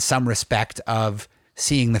least in some respect of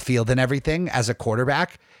seeing the field and everything as a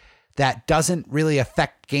quarterback, that doesn't really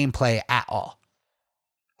affect gameplay at all.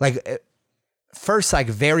 Like first, like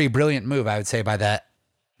very brilliant move, I would say, by the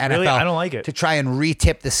NFL. Really? I don't like it. To try and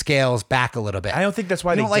re-tip the scales back a little bit. I don't think that's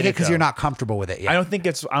why you they don't like did it because though. you're not comfortable with it yet. I don't think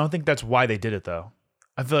that's why they did it though.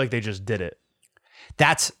 I feel like they just did it.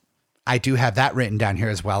 I do have that written down here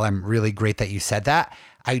as well. I'm really great that you said that.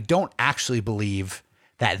 I don't actually believe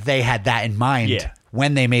that they had that in mind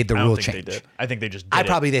when they made the I don't rule think change. they did. I think they just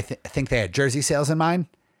did Think they had jersey sales in mind.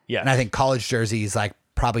 Yeah. And I think college jerseys like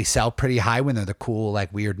probably sell pretty high when they're the cool,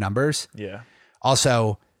 like weird numbers. Yeah.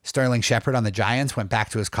 Also, Sterling Shepard on the Giants went back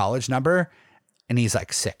to his college number and he's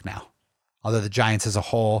like sick now. Although the Giants as a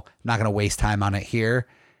whole, I'm not going to waste time on it here.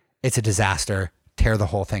 It's a disaster. Tear the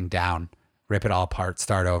whole thing down, rip it all apart,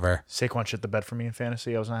 start over. Saquon shit the bed for me in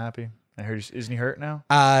fantasy. I was not happy. I heard isn't he hurt now?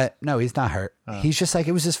 No, he's not hurt. He's just like,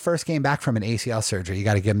 it was his first game back from an ACL surgery. You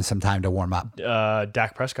got to give him some time to warm up.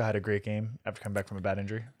 Dak Prescott had a great game after coming back from a bad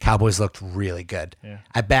injury. Cowboys looked really good. Yeah.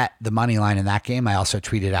 I bet the money line in that game. I also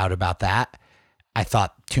tweeted out about that. I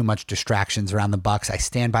thought too much distractions around the Bucks. I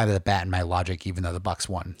stand by the bet and my logic, even though the Bucks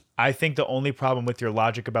won. I think the only problem with your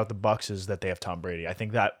logic about the Bucks is that they have Tom Brady. I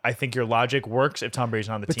think your logic works if Tom Brady's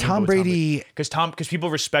not on the But team. Tom Brady, because people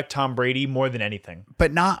respect Tom Brady more than anything.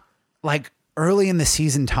 but not like early in the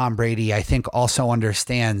season. Tom Brady, I think, also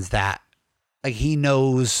understands that like he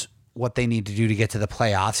knows what they need to do to get to the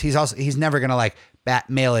playoffs. He's never gonna like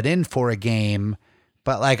mail it in for a game.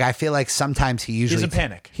 But like, I feel like sometimes he usually doesn't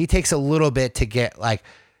panic. He takes a little bit to get like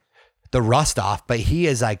the rust off, but he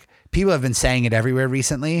is like, people have been saying it everywhere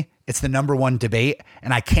recently. It's the number one debate.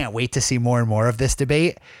 And I can't wait to see more and more of this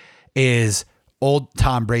debate. Is old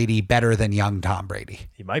Tom Brady better than young Tom Brady?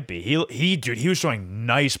 He might be. He was throwing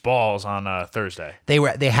nice balls on Thursday. They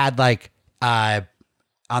had like,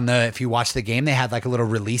 if you watch the game, they had like a little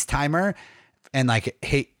release timer and like,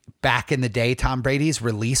 hey, back in the day, Tom Brady's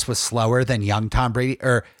release was slower than young Tom Brady,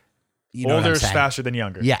 or you know what Older I'm is saying? faster than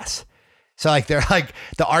younger. Yes. So like they're like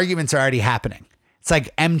the arguments are already happening. It's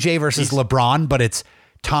like MJ versus LeBron, but it's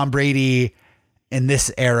Tom Brady in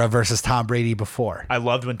this era versus Tom Brady before. I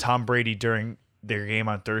loved when Tom Brady during their game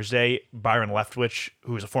on Thursday, Byron Leftwich,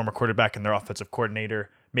 who was a former quarterback and their offensive coordinator,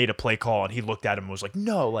 made a play call and he looked at him and was like,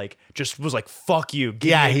 no, like just was like, fuck you.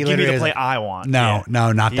 Give Yeah, me, he give me literally the is play like, I want. No,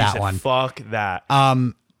 not He that said, one. Fuck that.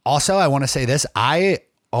 Also, I want to say this. I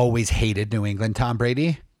always hated New England Tom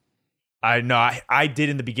Brady. I know I did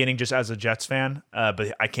in the beginning just as a Jets fan,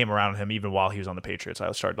 but I came around him even while he was on the Patriots.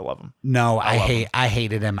 I started to love him. No, I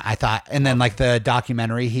hated him. I thought, and then like the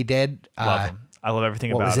documentary he did. Love him. I love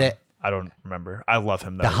everything what about was him. it? I don't remember. I love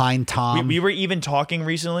him though. Behind Tom. We were even talking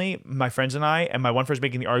recently, my friends and I, and my one friend's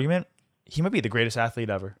making the argument. He might be the greatest athlete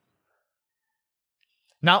ever.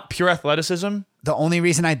 Not pure athleticism. The only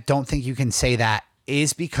reason I don't think you can say that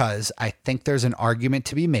is because I think there's an argument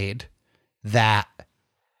to be made that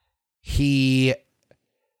he,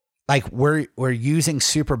 like, we're using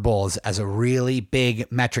Super Bowls as a really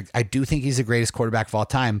big metric. I do think he's the greatest quarterback of all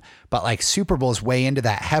time, but like Super Bowls weigh into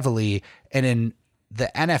that heavily. And in the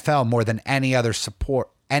NFL, more than any other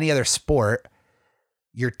sport,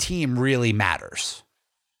 your team really matters.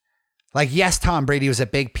 Like, yes, Tom Brady was a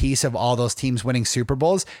big piece of all those teams winning Super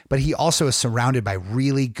Bowls, but he also is surrounded by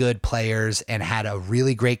really good players and had a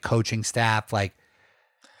really great coaching staff. Like,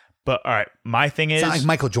 But all right, my thing is it's not like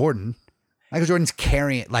Michael Jordan. Michael Jordan's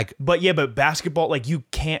carrying it. Like, but basketball, like you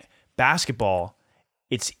can't basketball.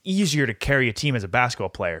 It's easier to carry a team as a basketball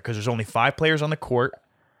player because there's only 5 players on the court.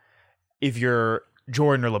 If you're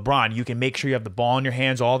Jordan or LeBron, you can make sure you have the ball in your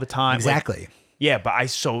hands all the time. exactly. Like, yeah, but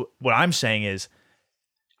so what I'm saying is,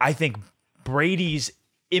 I think Brady's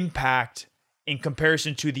impact in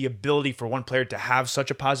comparison to the ability for one player to have such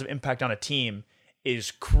a positive impact on a team is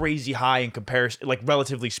crazy high in comparison, like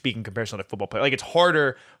relatively speaking, in comparison to a football player. Like it's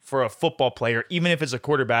harder for a football player, even if it's a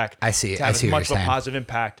quarterback, I see. to I have see as what much you're of a saying. positive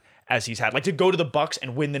impact as he's had. Like to go to the Bucks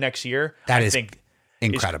and win the next year, That I is think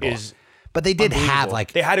incredible. Is But they did have unbelievable.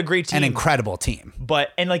 like They had a great team. an incredible team. But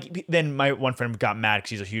and like then my one friend got mad because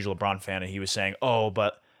he's a huge LeBron fan and he was saying, "Oh,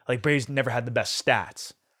 but like Brady's never had the best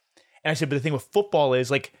stats." And I said, "But the thing with football is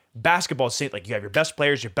like basketball is like you have your best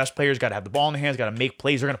players got to have the ball in their hands, got to make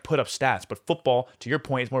plays, they're going to put up stats. But football, to your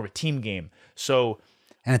point, is more of a team game. So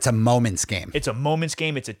And it's a moments game. it's a moments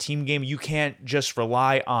game, it's a team game. You can't just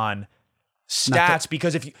rely on stats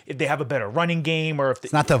because if they have a better running game or if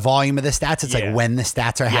It's not the volume of the stats. It's Yeah. like when the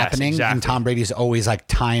stats are happening. exactly. And Tom Brady's always like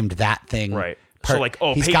timed that thing. right. So like,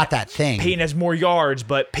 oh, he's Peyton, got that thing. Peyton has more yards,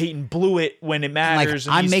 but Peyton blew it when it like, matters.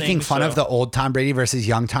 and I'm these making things, fun so- of the old Tom Brady versus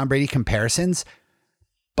young Tom Brady comparisons,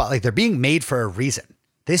 but like they're being made for a reason.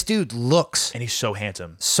 This dude looks and he's so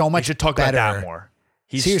handsome. so much We should talk better. about that more.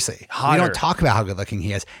 He's seriously. hotter. We don't talk about how good looking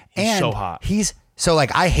he is. And so hot. He's so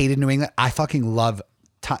like I hated New England. I fucking love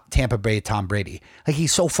Tampa Bay Tom Brady. Like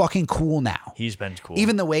he's so fucking cool now. He's been cool.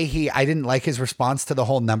 Even the way I didn't like his response to the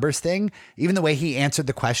whole numbers thing. Even the way he answered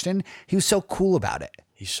the question, he was so cool about it.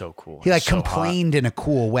 he's so cool. He like He's so hot. complained in a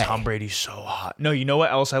cool way. Tom Brady's so hot. No, you know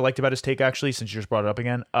what else I liked about his take actually, since you just brought it up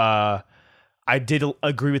again? I did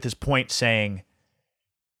agree with his point saying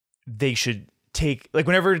they should take, like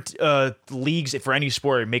whenever leagues for any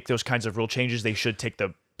sport make those kinds of rule changes, they should take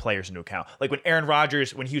the players into account. Like when Aaron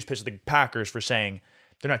Rodgers, when he was pissed at the Packers for saying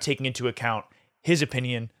they're not taking into account his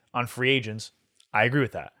opinion on free agents, I agree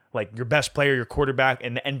with that. Like your best player, your quarterback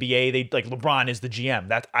in the NBA, they like LeBron is the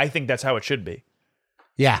GM. I think that's how it should be.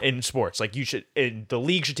 Yeah. In sports, like the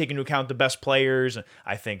league should take into account the best players.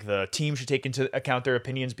 I think the team should take into account their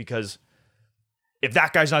opinions because if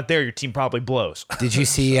that guy's not there, your team probably blows. Did you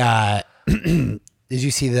see did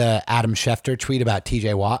you see the Adam Schefter tweet about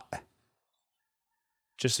TJ Watt?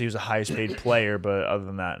 Just he was the highest paid player, but other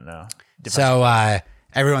than that, no. So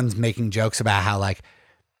everyone's making jokes about how like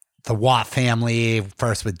the Watt family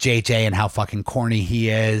first with JJ and how fucking corny he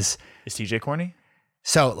is. Is TJ corny?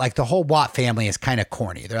 So like the whole Watt family is kind of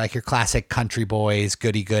corny. They're like your classic country boys,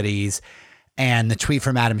 goody goodies. And the tweet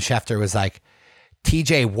from Adam Schefter was like,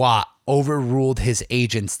 TJ Watt overruled his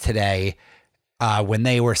agents today when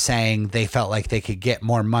they were saying they felt like they could get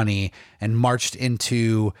more money and marched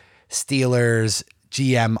into Steelers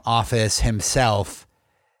GM office himself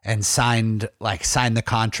and signed the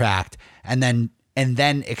contract and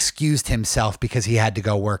then excused himself because he had to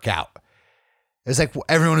go work out. It was like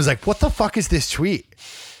everyone was like, "What the fuck is this tweet?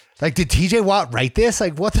 Like, did TJ Watt write this?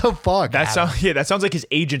 Like, what the fuck?" That sounds like his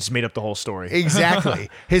agents made up the whole story. Exactly.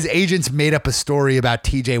 His agents made up a story about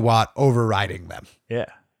TJ Watt overriding them. Yeah,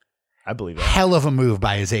 I believe that. Hell of a move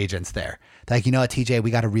by his agents there. Like, you know what, TJ, we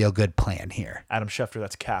got a real good plan here. Adam Schefter,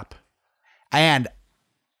 that's cap. And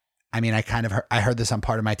I mean, I heard this on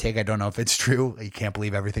part of my take. I don't know if it's true. You can't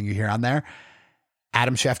believe everything you hear on there.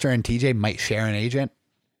 Adam Schefter and TJ might share an agent.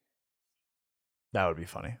 That would be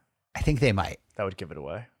funny. I think they might. That would give it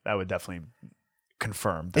away. That would definitely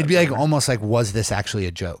confirm. It'd be like almost like, was this actually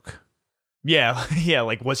a joke? Yeah, yeah.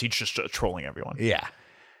 Like, was he just trolling everyone? Yeah.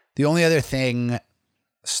 The only other thing,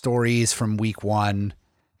 stories from week 1,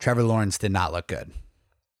 Trevor Lawrence did not look good.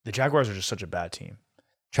 The Jaguars are just such a bad team.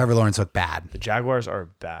 Trevor Lawrence looked bad. The Jaguars are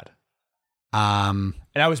bad. Um,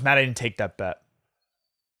 And I was mad I didn't take that bet.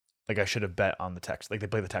 Like I should have bet on the Texans. Like they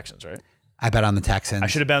play the Texans, right? I bet on the Texans. I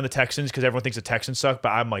should have bet on the Texans because everyone thinks the Texans suck, but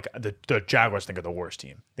I'm like, the Jaguars think are the worst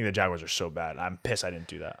team. I think the Jaguars are so bad. I'm pissed I didn't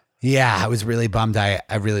do that. Yeah, I was really bummed. I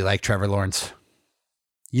really like Trevor Lawrence.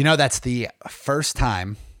 You know, that's the first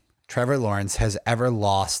time Trevor Lawrence has ever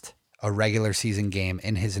lost a regular season game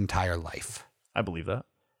in his entire life. I believe that.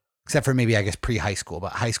 Except for maybe, I guess, pre-high school,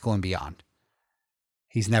 but high school and beyond.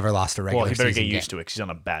 He's never lost a regular Well, he season better get game. used to it because he's on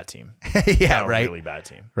a bad team. Yeah, On a right. really bad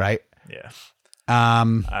team. Right. Yeah.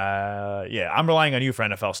 Yeah. Yeah, I'm relying on you for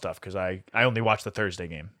NFL stuff because I only watched the Thursday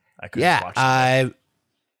game. I couldn't watch it.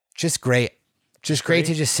 Just great. Just great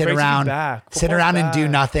to just sit Great to be around, back. sit Football's around and do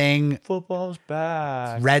back. nothing. Football's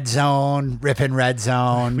back. Red zone, ripping red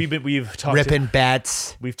zone, We've talked ripping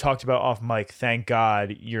bets. We've talked about off mic. Thank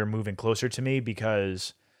God you're moving closer to me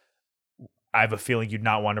because I have a feeling you'd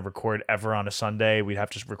not want to record ever on a Sunday. We'd have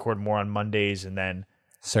to record more on Mondays, and then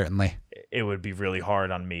Certainly. it would be really hard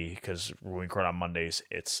on me because when we record on Mondays,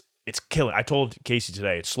 it's killing. I told Casey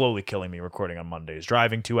today, it's slowly killing me recording on Mondays.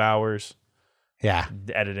 Driving 2 hours, Yeah.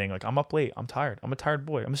 editing. Like I'm up late. I'm tired. I'm a tired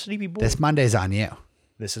boy. I'm a sleepy boy. This Monday's on you.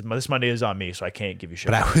 This Monday is on me, so I can't give you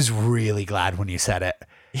shit. But I was really glad when you said it.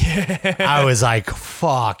 Yeah. I was like,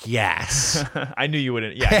 fuck yes. I knew you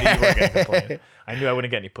wouldn't. Yeah, I knew you weren't going to complain. I knew I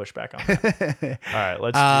wouldn't get any pushback on that. All right,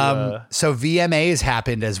 let's do. So VMAs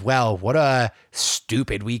happened as well. What a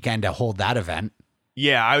stupid weekend to hold that event.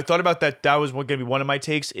 Yeah, I thought about that. That was going to be one of my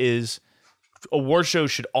takes. Is award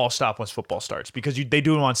shows should all stop once football starts because they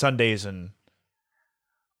do them on Sundays and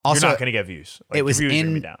Also, you're not going to get views. Like, it was the views are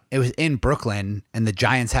gonna be in down. it was in Brooklyn, and the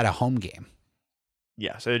Giants had a home game.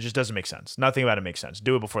 Yeah, so it just doesn't make sense. Nothing about it makes sense.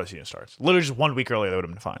 Do it before the season starts. Literally just 1 week earlier, that would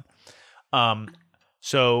have been fine.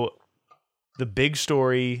 So the big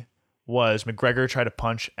story was McGregor tried to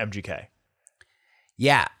punch MGK.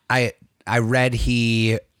 Yeah, I read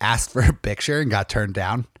he asked for a picture and got turned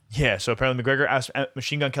down. Yeah, so apparently McGregor asked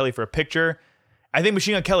Machine Gun Kelly for a picture. I think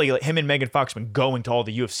Machine Gun Kelly, like him and Megan Fox, have been going to all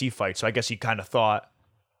the UFC fights, so I guess he kind of thought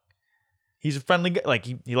he's a friendly guy. Like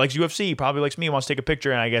he likes UFC, he probably likes me, wants to take a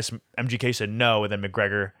picture, and I guess MGK said no, and then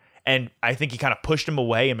McGregor, and I think he kind of pushed him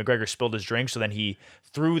away, and McGregor spilled his drink, so then he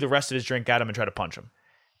threw the rest of his drink at him and tried to punch him.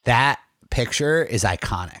 That picture is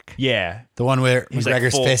iconic. Yeah, The one where He's like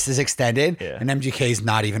McGregor's full- fist is extended Yeah. and MGK's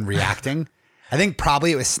not even reacting. I think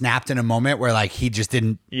probably it was snapped in a moment where like he just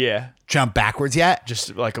didn't yeah, jump backwards yet.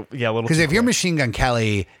 just like a little. Because too if you're quick. Machine Gun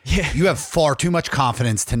Kelly, you have far too much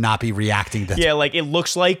confidence to not be reacting to Yeah, like it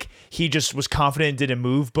looks like he just was confident and didn't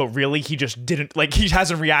move, but really he just didn't. Like he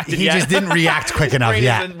hasn't reacted He yet. just didn't react quick enough Brain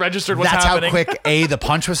yet. hasn't registered what's That's happening. how quick A, the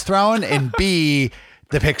punch was thrown, and B,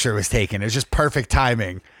 the picture was taken. It was just perfect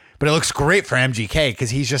timing. But it looks great for MGK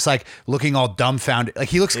because he's just like looking all dumbfounded. Like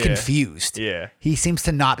he looks confused. Yeah. He seems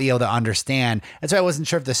to not be able to understand. That's why I wasn't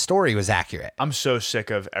sure if the story was accurate. I'm so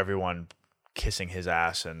sick of everyone kissing his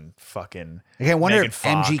ass and fucking. Like, I wonder Megan if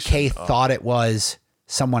Fox MGK and- thought it was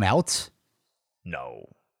someone else. No.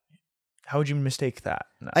 How would you mistake that?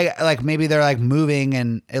 No. Like maybe they're like moving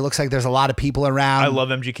and it looks like there's a lot of people around. I love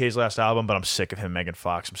MGK's last album, but I'm sick of him, Megan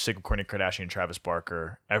Fox. I'm sick of Kourtney Kardashian and Travis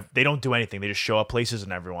Barker. They don't do anything. They just show up places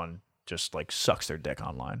and everyone just like sucks their dick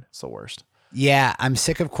online. It's the worst. Yeah, I'm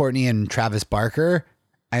sick of Courtney and Travis Barker.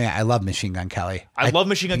 I love Machine Gun Kelly. I love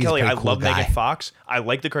Machine Gun think he's a Kelly. pretty I cool love guy. Megan Fox. I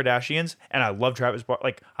like the Kardashians, and I love Travis Barker.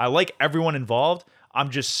 Like I like everyone involved. I'm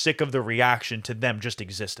just sick of the reaction to them just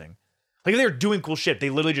existing. Like they're doing cool shit. They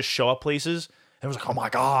literally just show up places, and it was like, oh my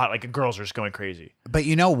god, like girls are just going crazy. But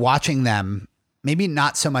you know, watching them, maybe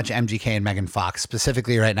not so much MGK and Megan Fox,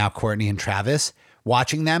 specifically right now, Courtney and Travis,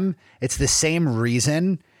 watching them, it's the same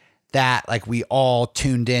reason that like we all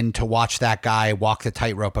tuned in to watch that guy walk the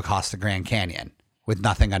tightrope across the Grand Canyon with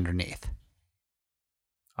nothing underneath.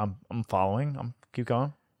 I'm following. Keep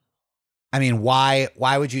going. I mean, why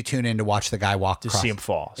would you tune in to watch the guy walk To across? see him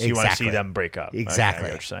fall. So you want to see Exactly. them break up. Okay, I Exactly. get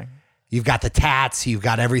what you're saying. You've got the tats, you've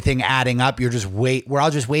got everything adding up. We're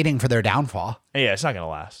all just waiting for their downfall. Yeah, it's not gonna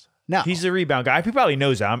last. No. He's a rebound guy. He probably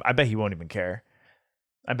knows that. I bet he won't even care.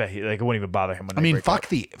 I bet he it wouldn't even bother him when I they mean, break fuck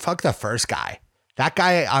up. the first guy. That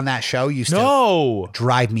guy on that show used to No.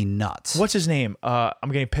 drive me nuts. What's his name? I'm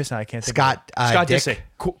getting pissed now. I can't think. Scott, of it. Scott Dick?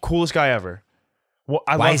 Disick. Coolest guy ever. Well,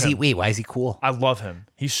 I Why love is him. he? Wait, why is he cool? I love him.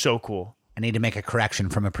 He's so cool. I need to make a correction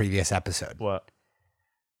from a previous episode. What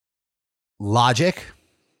Logic,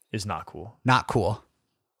 is not cool? not cool.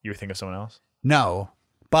 You were thinking of someone else? No,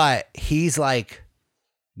 but he's like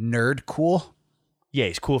nerd cool. Yeah,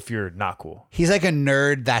 he's cool if you're not cool. He's like a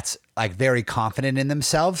nerd that's like very confident in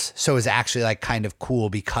themselves. So is actually like kind of cool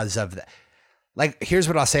because of that. Like, here's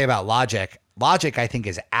what I'll say about Logic. Logic, I think,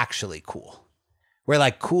 is actually cool. Where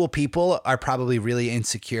like cool people are probably really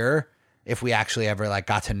insecure. If we actually ever like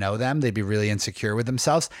got to know them, they'd be really insecure with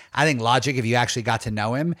themselves. I think Logic, if you actually got to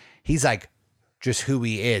know him, he's like just who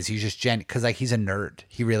he is. He's just because like he's a nerd.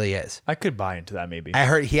 He really is. I could buy into that maybe. I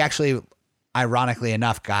heard he actually, ironically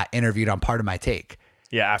enough, got interviewed on Part of My Take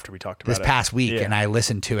Yeah, after we talked about this it. past week, Yeah. and I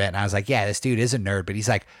listened to it, and I was like, yeah, this dude is a nerd, but he's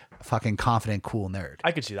like a fucking confident, cool nerd.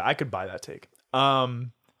 I could see that. I could buy that take.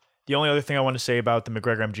 The only other thing I want to say about the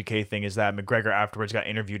McGregor MGK thing is that McGregor afterwards got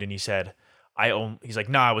interviewed and he said, he's like,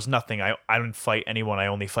 nah, it was nothing. I don't fight anyone. I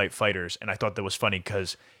only fight fighters. And I thought that was funny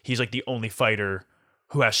because he's like the only fighter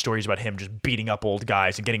who has stories about him just beating up old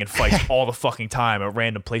guys and getting in fights all the fucking time at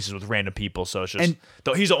random places with random people. So it's just,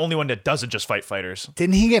 though he's the only one that doesn't just fight fighters.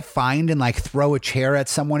 Didn't he get fined and like throw a chair at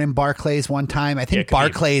someone in Barclays one time? I think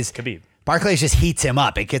Khabib. Barclays just heats him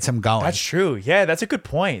up. It gets him going. That's true. Yeah, that's a good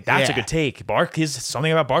point. That's a Yeah. good take.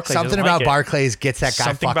 Something about Barclays. Something doesn't about like it. Barclays gets that guy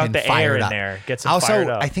Something fucking about the fired air in up. there gets him Also, fired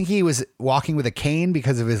up. I think he was walking with a cane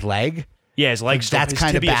because of his leg. Yeah, his leg's That's his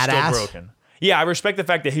kinda tibia is badass. still broken. Yeah, I respect the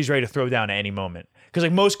fact that he's ready to throw down at any moment. Because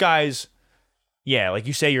like most guys, yeah, like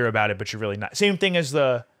you say you're about it, but you're really not. Same thing as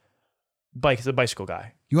the bicycle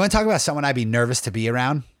guy. You want to talk about someone I'd be nervous to be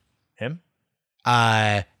around? Him?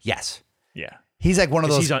 Yes. Yeah. He's like one of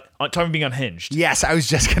those. He's talking about being unhinged. Yes, I was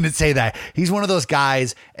just going to say that. He's one of those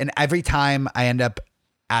guys, and every time I end up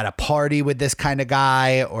at a party with this kind of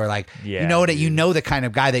guy, or like, Yeah, you know the kind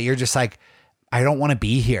of guy that you're just like, I don't want to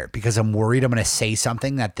be here because I'm worried I'm going to say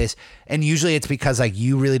something that this, and usually it's because like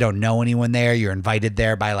you really don't know anyone there. You're invited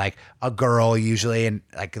there by like a girl usually, and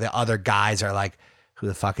like the other guys are like, who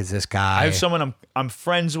the fuck is this guy? I have someone I'm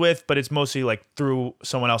friends with, but it's mostly like through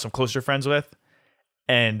someone else I'm closer friends with.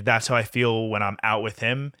 And that's how I feel when I'm out with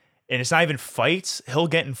him. And it's not even fights. He'll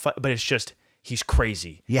get in fight, but it's just he's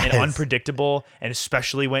crazy Yes. and unpredictable. And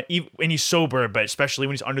especially when he's sober, but especially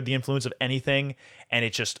when he's under the influence of anything. And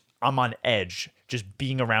it's just I'm on edge just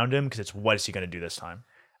being around him because it's what is he going to do this time?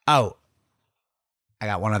 Oh, I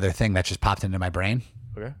got one other thing that just popped into my brain.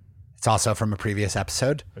 Okay. It's also from a previous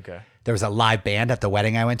episode. Okay. There was a live band at the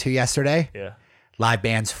wedding I went to yesterday. Yeah. Live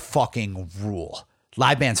bands fucking rule.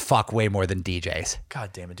 Live bands fuck way more than DJs.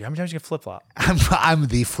 God damn it, dude. How many times you get flip flop? I'm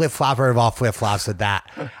the flip flopper of all flip flops with that.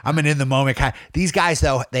 I'm an in the moment kind. These guys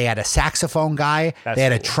though, they had a saxophone guy, That's they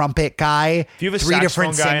had a cool. trumpet guy, If you have a three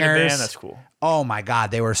saxophone different guy in a singers. band, that's cool. Oh my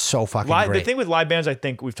god, they were so fucking The great. thing with live bands, I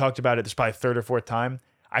think we've talked about it. This is probably third or fourth time.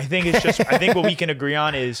 I think it's just. I think what we can agree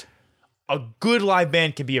on is a good live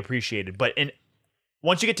band can be appreciated, but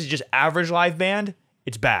once you get to just average live band,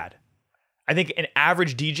 it's bad. I think an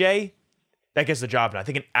average DJ that gets the job done. I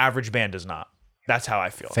think an average band does not. That's how I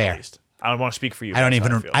feel. Fair. At least. I don't want to speak for you. I don't but that's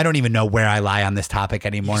how even. feel. I don't even know where I lie on this topic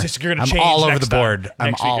anymore. You're gonna I'm change all over next the board. time. I'm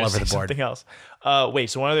Next week, all you're over gonna the say board. Something else. Wait.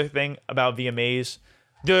 So one other thing about VMAs.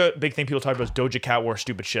 The big thing people talk about is Doja Cat wore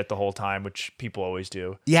stupid shit the whole time, which people always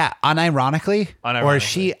do. Yeah, unironically. Or Unironically.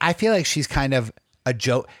 she. I feel like she's kind of a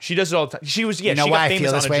joke. She does it all the time. She was. Yeah. You know she why got I famous feel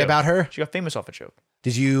on this a way joke. about her? She got famous off a joke.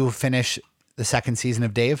 Did you finish the second season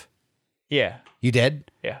of Dave? Yeah. You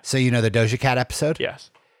did. Yeah. So you know the Doja Cat episode.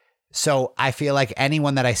 Yes. So I feel like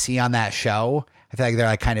anyone that I see on that show, I feel like they're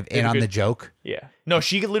like kind of in a on good- the joke. Yeah. No,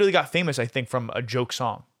 she literally got famous, I think, from a joke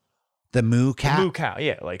song. The Moo Cat. Moo Cow.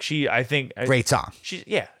 Yeah. Like I think. Great song. She's,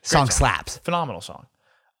 yeah. great Song slaps. Phenomenal song.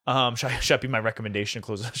 Should that be my recommendation to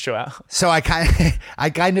close the show out? So I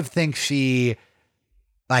kind of think she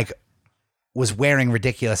like was wearing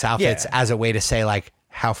ridiculous outfits Yeah. as a way to say like,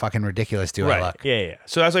 how fucking ridiculous do I look? Yeah.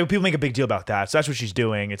 So that's like people make a big deal about that. So that's what she's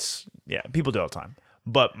doing. It's people do it all the time.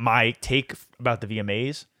 But my take about the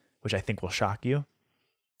VMAs, which I think will shock you,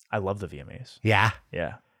 I love the VMAs. Yeah.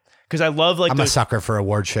 Yeah. Because I love like I'm a sucker for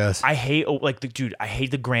award shows. I hate I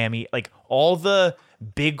hate the Grammy. Like all the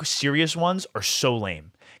big serious ones are so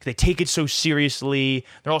lame. They take it so seriously.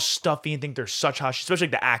 They're all stuffy and think they're such hot, especially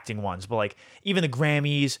like the acting ones. But like even the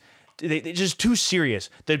Grammys, they're just too serious.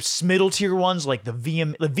 The middle tier ones, like the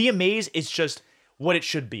VMAs, it's just what it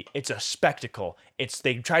should be. It's a spectacle.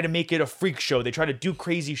 They try to make it a freak show. They try to do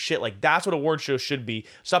crazy shit. Like that's what award shows should be.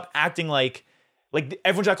 Stop acting like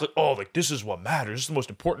everyone's acting like, oh, like this is what matters. This is the most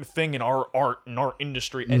important thing in our art and our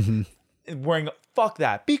industry. And wearing fuck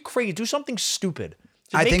that. Be crazy. Do something stupid.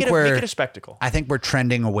 I think make it a spectacle. I think we're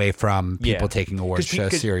trending away from people taking award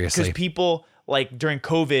shows seriously. Because people, like during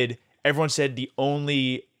COVID, everyone said the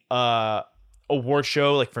only award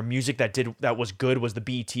show like for music that was good was the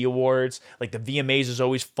BET Awards. Like the VMAs is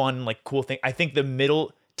always fun, like cool thing. I think the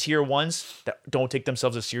middle tier ones that don't take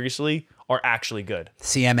themselves as seriously are actually good.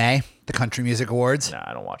 CMA, the Country Music Awards, Nah,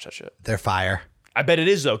 I don't watch that shit. they're fire. I bet it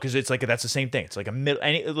is though, because it's like that's the same thing. It's like a middle.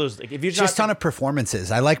 Like if you're Just ton of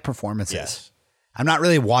performances. I like performances. Yes. I'm not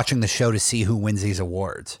really watching the show to see who wins these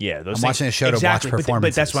awards. Yeah, I'm watching the show to watch performances.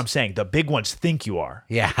 But that's what I'm saying. The big ones think you are.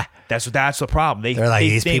 Yeah. That's the problem. They're like,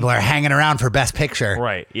 these think- people are hanging around for Best Picture.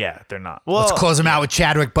 right. Yeah, they're not. Well, Let's close them out with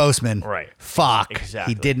Chadwick Boseman. Right. Fuck.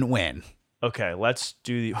 Exactly. He didn't win. Okay, let's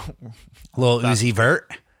do the. Lil Uzi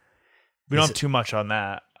Vert. We don't have too much on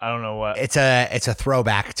that. I don't know what. It's a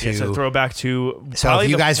throwback to. It's a throwback to. So probably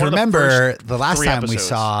if you guys one of remember, first the last 3 time we episodes.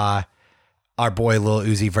 saw our boy Lil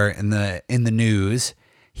Uzi Vert in the news,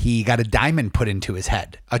 he got a diamond put into his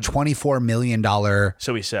head, a $24 million.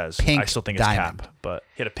 So he says. pink I still think it's diamond. cap, but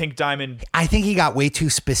he had a pink diamond. I think he got way too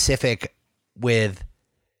specific with,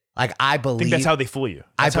 like, I I believe. think that's how they fool you.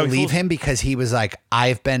 I That's how he believe fools you. him because he was like,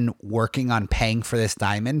 I've been working on paying for this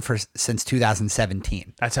diamond since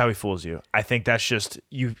 2017. That's how he fools you. I think that's just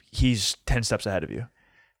you. He's 10 steps ahead of you.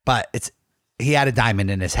 But he had a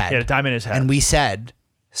diamond in his head. He had a diamond in his head. And we said,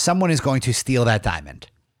 someone is going to steal that diamond.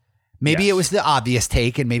 Maybe Yes. it was the obvious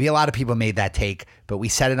take, and maybe a lot of people made that take, but we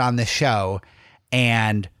said it on this show.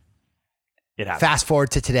 And it happened. fast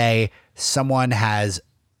forward to today, someone has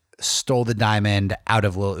stole the diamond out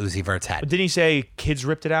of Lil Uzi Vert's head. Didn't he say kids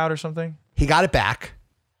ripped it out or something? He got it back.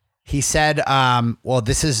 He said, well,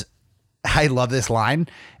 this is, I love this line.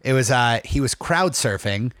 It was, he was crowd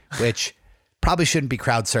surfing, which probably shouldn't be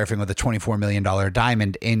crowd surfing with a $24 million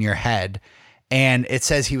diamond in your head. And it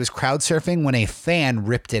says he was crowd surfing when a fan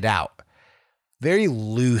ripped it out. Very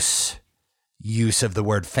loose use of the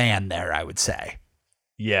word fan there, I would say.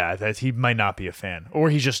 Yeah, that he might not be a fan,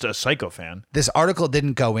 or he's just a psycho fan. This article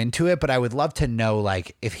didn't go into it, but I would love to know,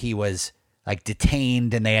 like, if he was like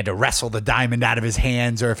detained and they had to wrestle the diamond out of his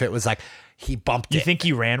hands, or if it was like he bumped You it. think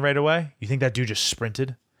he ran right away? You think that dude just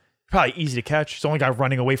sprinted? Probably easy to catch. It's the only guy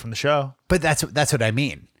running away from the show. But that's what I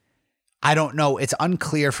mean. I don't know. It's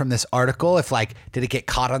unclear from this article if, like, did it get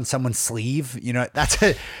caught on someone's sleeve? You know, that's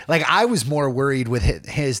like, I was more worried with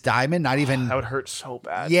his diamond, not even. That would hurt so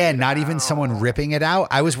bad. Yeah, dude. not even someone ripping it out.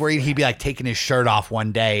 I was worried he'd be like taking his shirt off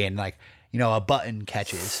one day and, like, you know, a button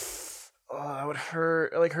catches. Oh, that would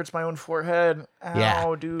hurt. It like hurts my own forehead. Ow,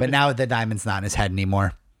 Yeah, dude. but now the diamond's not in his head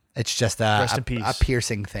anymore. It's just Rest in peace. a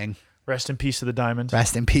piercing thing. Rest in peace to the diamond.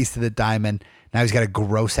 Rest in peace to the diamond. Now he's got a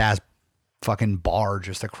gross ass fucking bar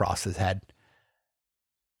just across his head.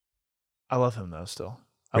 I love him though. Still,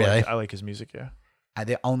 Really? I like his music. Yeah.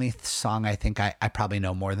 The only song I think I probably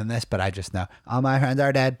know more than this, but I just know all my friends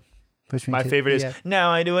are dead. Push me My to favorite the is edge. now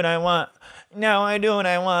I do what I want. Now I do what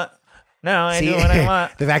I want. Now I See, do what I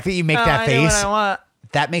want. the fact that you make Now that I do what face, I want.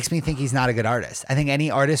 that makes me think he's not a good artist. I think any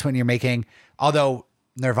artist, when you're making, although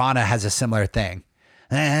Nirvana has a similar thing.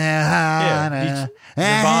 Yeah,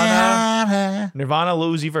 Nirvana,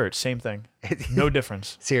 Lil Uzi Vert, same thing. No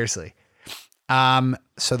difference. Seriously.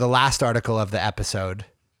 So the last article of the episode,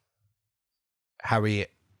 We're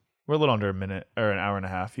a little under a minute or an hour and a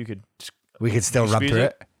half. You could just we could still You run squeeze through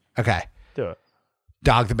it? it. Okay. do it.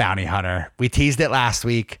 Dog the Bounty Hunter. We teased it last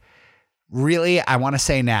week. Really, I want to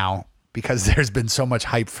say now, because there's been so much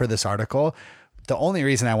hype for this article, the only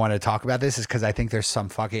reason I wanted to talk about this is because I think there's some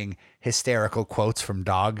fucking hysterical quotes from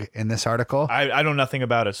Dog in this article. I know nothing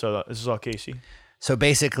about it, so this is all Casey. So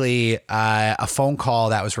basically, a phone call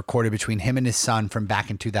that was recorded between him and his son from back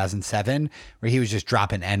in 2007, where he was just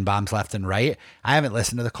dropping N-bombs left and right. I haven't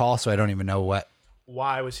listened to the call, so I don't even know what.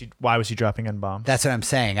 Why was he dropping N-bomb? That's what I'm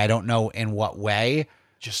saying. I don't know in what way.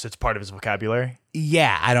 Just it's part of his vocabulary.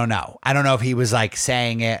 Yeah, I don't know. I don't know if he was like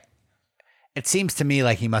saying it. It seems to me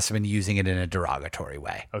like he must have been using it in a derogatory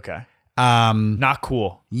way. Okay. Not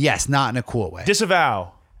cool. Yes, not in a cool way.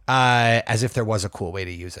 Disavow. As if there was a cool way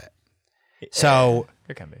to use it. So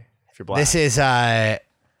There can be if you're black. this is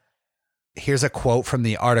here's a quote from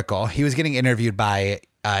the article. He was getting interviewed by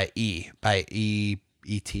ET,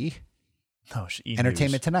 no,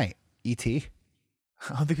 Entertainment Tonight, ET. I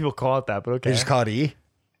don't think people call it that, but okay. They just call it E.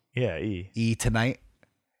 Yeah, E. E Tonight.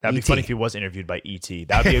 That'd be ET. funny if he was interviewed by ET.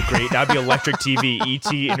 That'd be that'd be electric TV.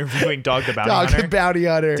 ET interviewing Dog the Bounty Dog Hunter. the Bounty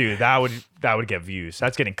Hunter. Dude, that would get views.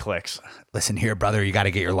 That's getting clicks. Listen here, brother. You got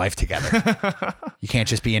to get your life together. You can't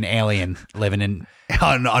just be an alien living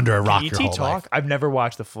under a rock ET your whole talk? life. I've never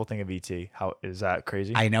watched the full thing of ET. How is that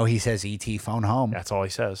crazy? I know he says ET phone home. That's all he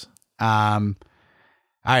says. All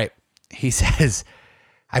right. He says,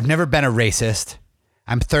 I've never been a racist.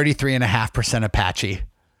 I'm 33.5% Apache.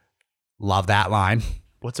 Love that line.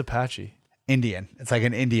 What's Apache? Indian. It's like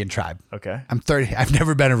an Indian tribe. Okay. I've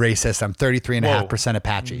never been a racist. I'm 33.5%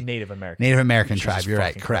 Apache. Native American. Native American Jesus tribe. You're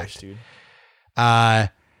right. fucking Correct. Christ, dude.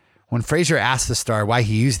 When Fraser asked the star why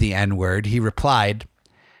he used the N-word, he replied,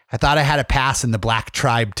 "I thought I had a pass in the black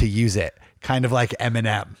tribe to use it." Kind of like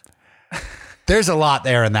Eminem. There's a lot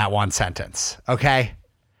there in that one sentence, okay?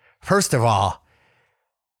 First of all,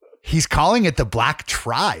 he's calling it the black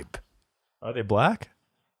tribe. Are they black?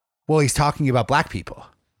 Well, he's talking about black people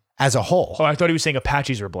as a whole. Oh, I thought he was saying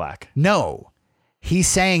Apaches were black. No. He's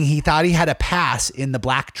saying he thought he had a pass in the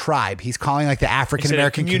black tribe. He's calling like the African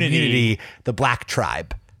American community the black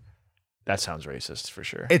tribe. That sounds racist for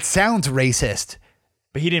sure. It sounds racist.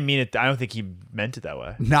 But he didn't mean it. I don't think he meant it that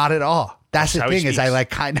way. Not at all. That's Just the how he thing is I speaks. like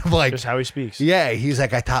kind of like, Just how he speaks. yeah, he's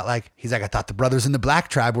like, I thought the brothers in the black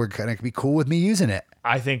tribe were going to be cool with me using it.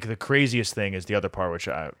 I think the craziest thing is the other part, which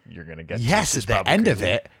you're going to get to. Yes, which is at the probably end of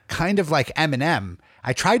crazy. it, kind of like Eminem.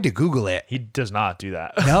 I tried to Google it. He does not do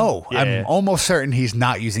that. No, Yeah. I'm almost certain he's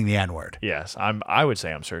not using the N-word. Yes, I would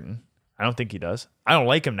say I'm certain. I don't think he does. I don't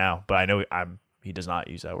like him now, but I know he does not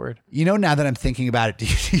use that word. You know, now that I'm thinking about it, do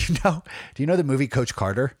you know the movie Coach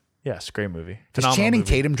Carter? Yes, great movie. Does Phenomenal Channing movie.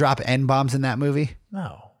 Tatum drop N-bombs in that movie?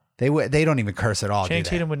 No. They don't even curse at all, Channing do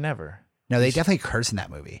they? Tatum would never. No, they definitely curse in that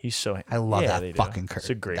movie. He's so. I love Yeah, they that do. fucking curse. It's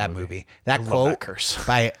a great that movie. That I quote love that curse.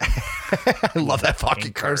 by I love that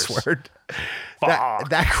fucking curse curse. word. Fuck.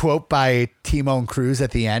 That quote by Timon Cruz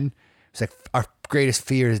at the end. It's like, our greatest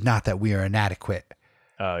fear is not that we are inadequate.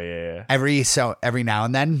 Oh yeah. Every now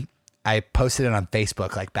and then I posted it on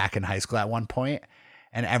Facebook like back in high school at one point,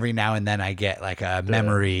 and every now and then I get like a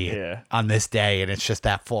memory yeah. on this day, and it's just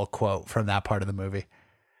that full quote from that part of the movie.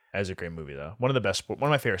 That is a great movie though. One of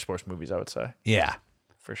my favorite sports movies, I would say, Yeah.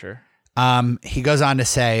 for sure. He goes on to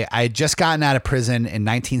say, I had just gotten out of prison in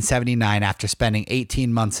 1979 after spending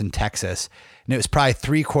 18 months in Texas, and it was probably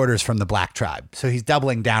 3/4 from the black tribe. So he's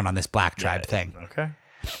doubling down on this black tribe thing. Okay.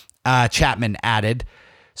 Chapman added,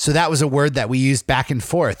 so that was a word that we used back and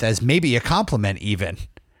forth as maybe a compliment even.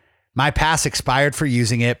 My pass expired for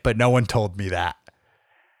using it, but no one told me that.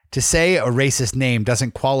 To say a racist name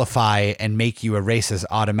doesn't qualify and make you a racist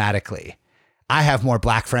automatically. I have more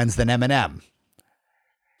black friends than Eminem.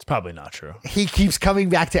 It's probably not true. He keeps coming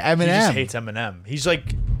back to Eminem. He just hates Eminem. He's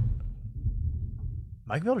like, am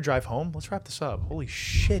I gonna be able to drive home? Let's wrap this up. Holy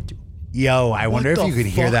shit, dude. Yo, I wonder if the you could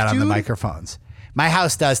hear fuck, that on the dude? microphones. My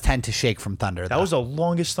house does tend to shake from thunder. That was the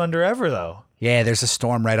longest thunder ever, though. yeah, there's a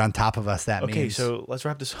storm right on top of us. That Okay, means. so let's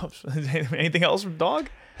wrap this up. Anything else from Dog?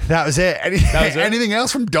 That was it. was it? Anything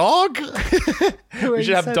else from Dog? We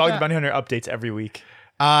should have Dog the Bounty Hunter updates every week.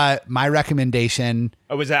 My recommendation.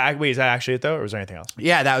 Oh, is that actually it though, or was there anything else?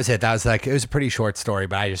 Yeah, that was it. That was like, it was a pretty short story,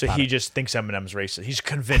 but I just So thought he just thinks Eminem's racist. He's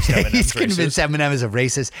convinced Eminem's he's racist. convinced Eminem is a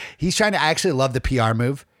racist. He's trying to, I actually love the PR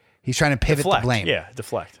move. He's trying to pivot Deflect. the blame. Yeah,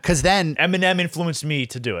 deflect. Because then, Eminem influenced me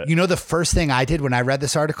to do it. you know, the first thing I did when I read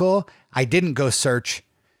this article, I didn't go search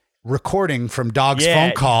recording from Dog's Yeah,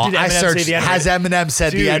 phone call. did I Eminem say searched, the N-word? has Eminem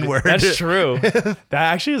said Dude, the N-word? That's true. That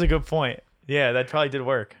actually is a good point. Yeah, that probably did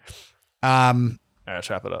work. All right,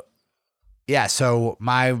 let's wrap it up. Yeah, so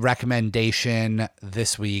my recommendation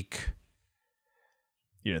this week.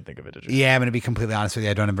 You didn't think of it, did you? Yeah, I'm going to be completely honest with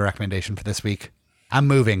you. I don't have a recommendation for this week. I'm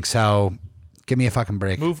moving, so give me a fucking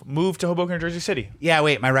break. Move to Hoboken or Jersey City. Yeah,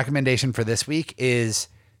 wait. My recommendation for this week is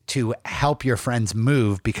to help your friends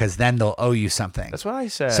move because then they'll owe you something. That's what I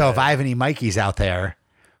said. So if I have any Mikeys out there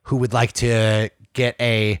who would like to get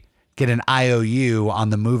an IOU on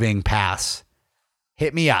the moving pass,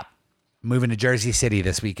 hit me up. Moving to Jersey City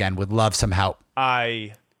this weekend. Would love some help.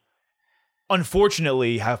 I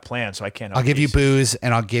unfortunately have plans, so I can't. I'll give you these. booze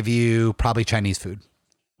and I'll give you probably Chinese food.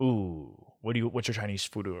 Ooh, what's your Chinese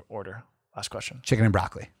food order? Last question. Chicken and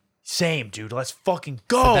broccoli. Same, dude. Let's fucking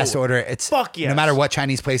go. Best order. It's Fuck yes. No matter what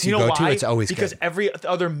Chinese place you, You know go to, why? it's always because good. every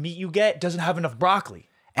other meat you get doesn't have enough broccoli.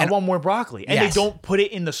 I want more broccoli, and Yes. they don't put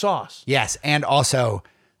it in the sauce. Yes, and also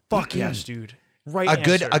Fuck yes, dude. Right.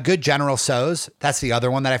 a good General So's. That's the other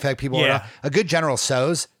one that I feel like people Yeah. order. A good General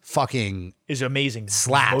So's fucking is amazing.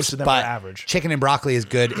 slaps. Most of them but are average. Chicken and broccoli is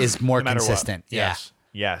good. Is more No matter what. consistent. Yeah. Yes.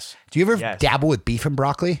 Yes. Do you ever Yes. dabble with beef and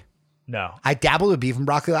broccoli? No. I dabbled with beef and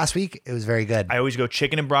broccoli last week. It was very good. I always go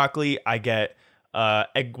chicken and broccoli. I get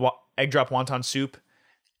egg drop wonton soup,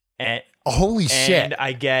 and Holy shit!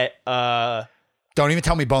 I get Don't even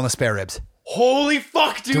tell me boneless spare ribs. holy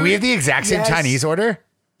fuck, dude. Do we have the exact same Yes. Chinese order?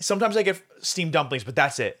 Sometimes I get steamed dumplings, but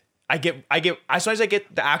that's it. Sometimes I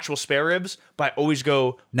get the actual spare ribs, but I always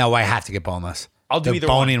go. No, I have to get boneless. I'll do the either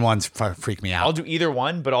bone-in ones freak me out. I'll do either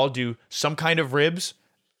one, but I'll do some kind of ribs,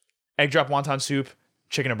 egg drop wonton soup,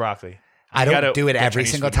 chicken and broccoli. I gotta don't do it get every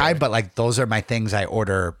Chinese single food time, together. but like those are my things I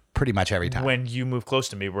order pretty much every time. When you move close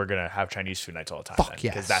to me, we're gonna have Chinese food nights all the time. Fuck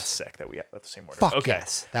Because yes. that's sick that we have the same order. Fuck okay.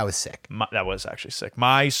 yes. That was sick. That was actually sick.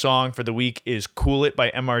 My song for the week is "Cool It"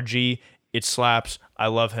 by MRG. It slaps. I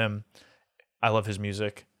love him. I love his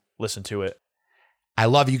music. Listen to it. I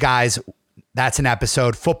love you guys. That's an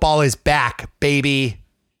episode. Football is back, baby.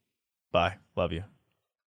 Bye. Love you.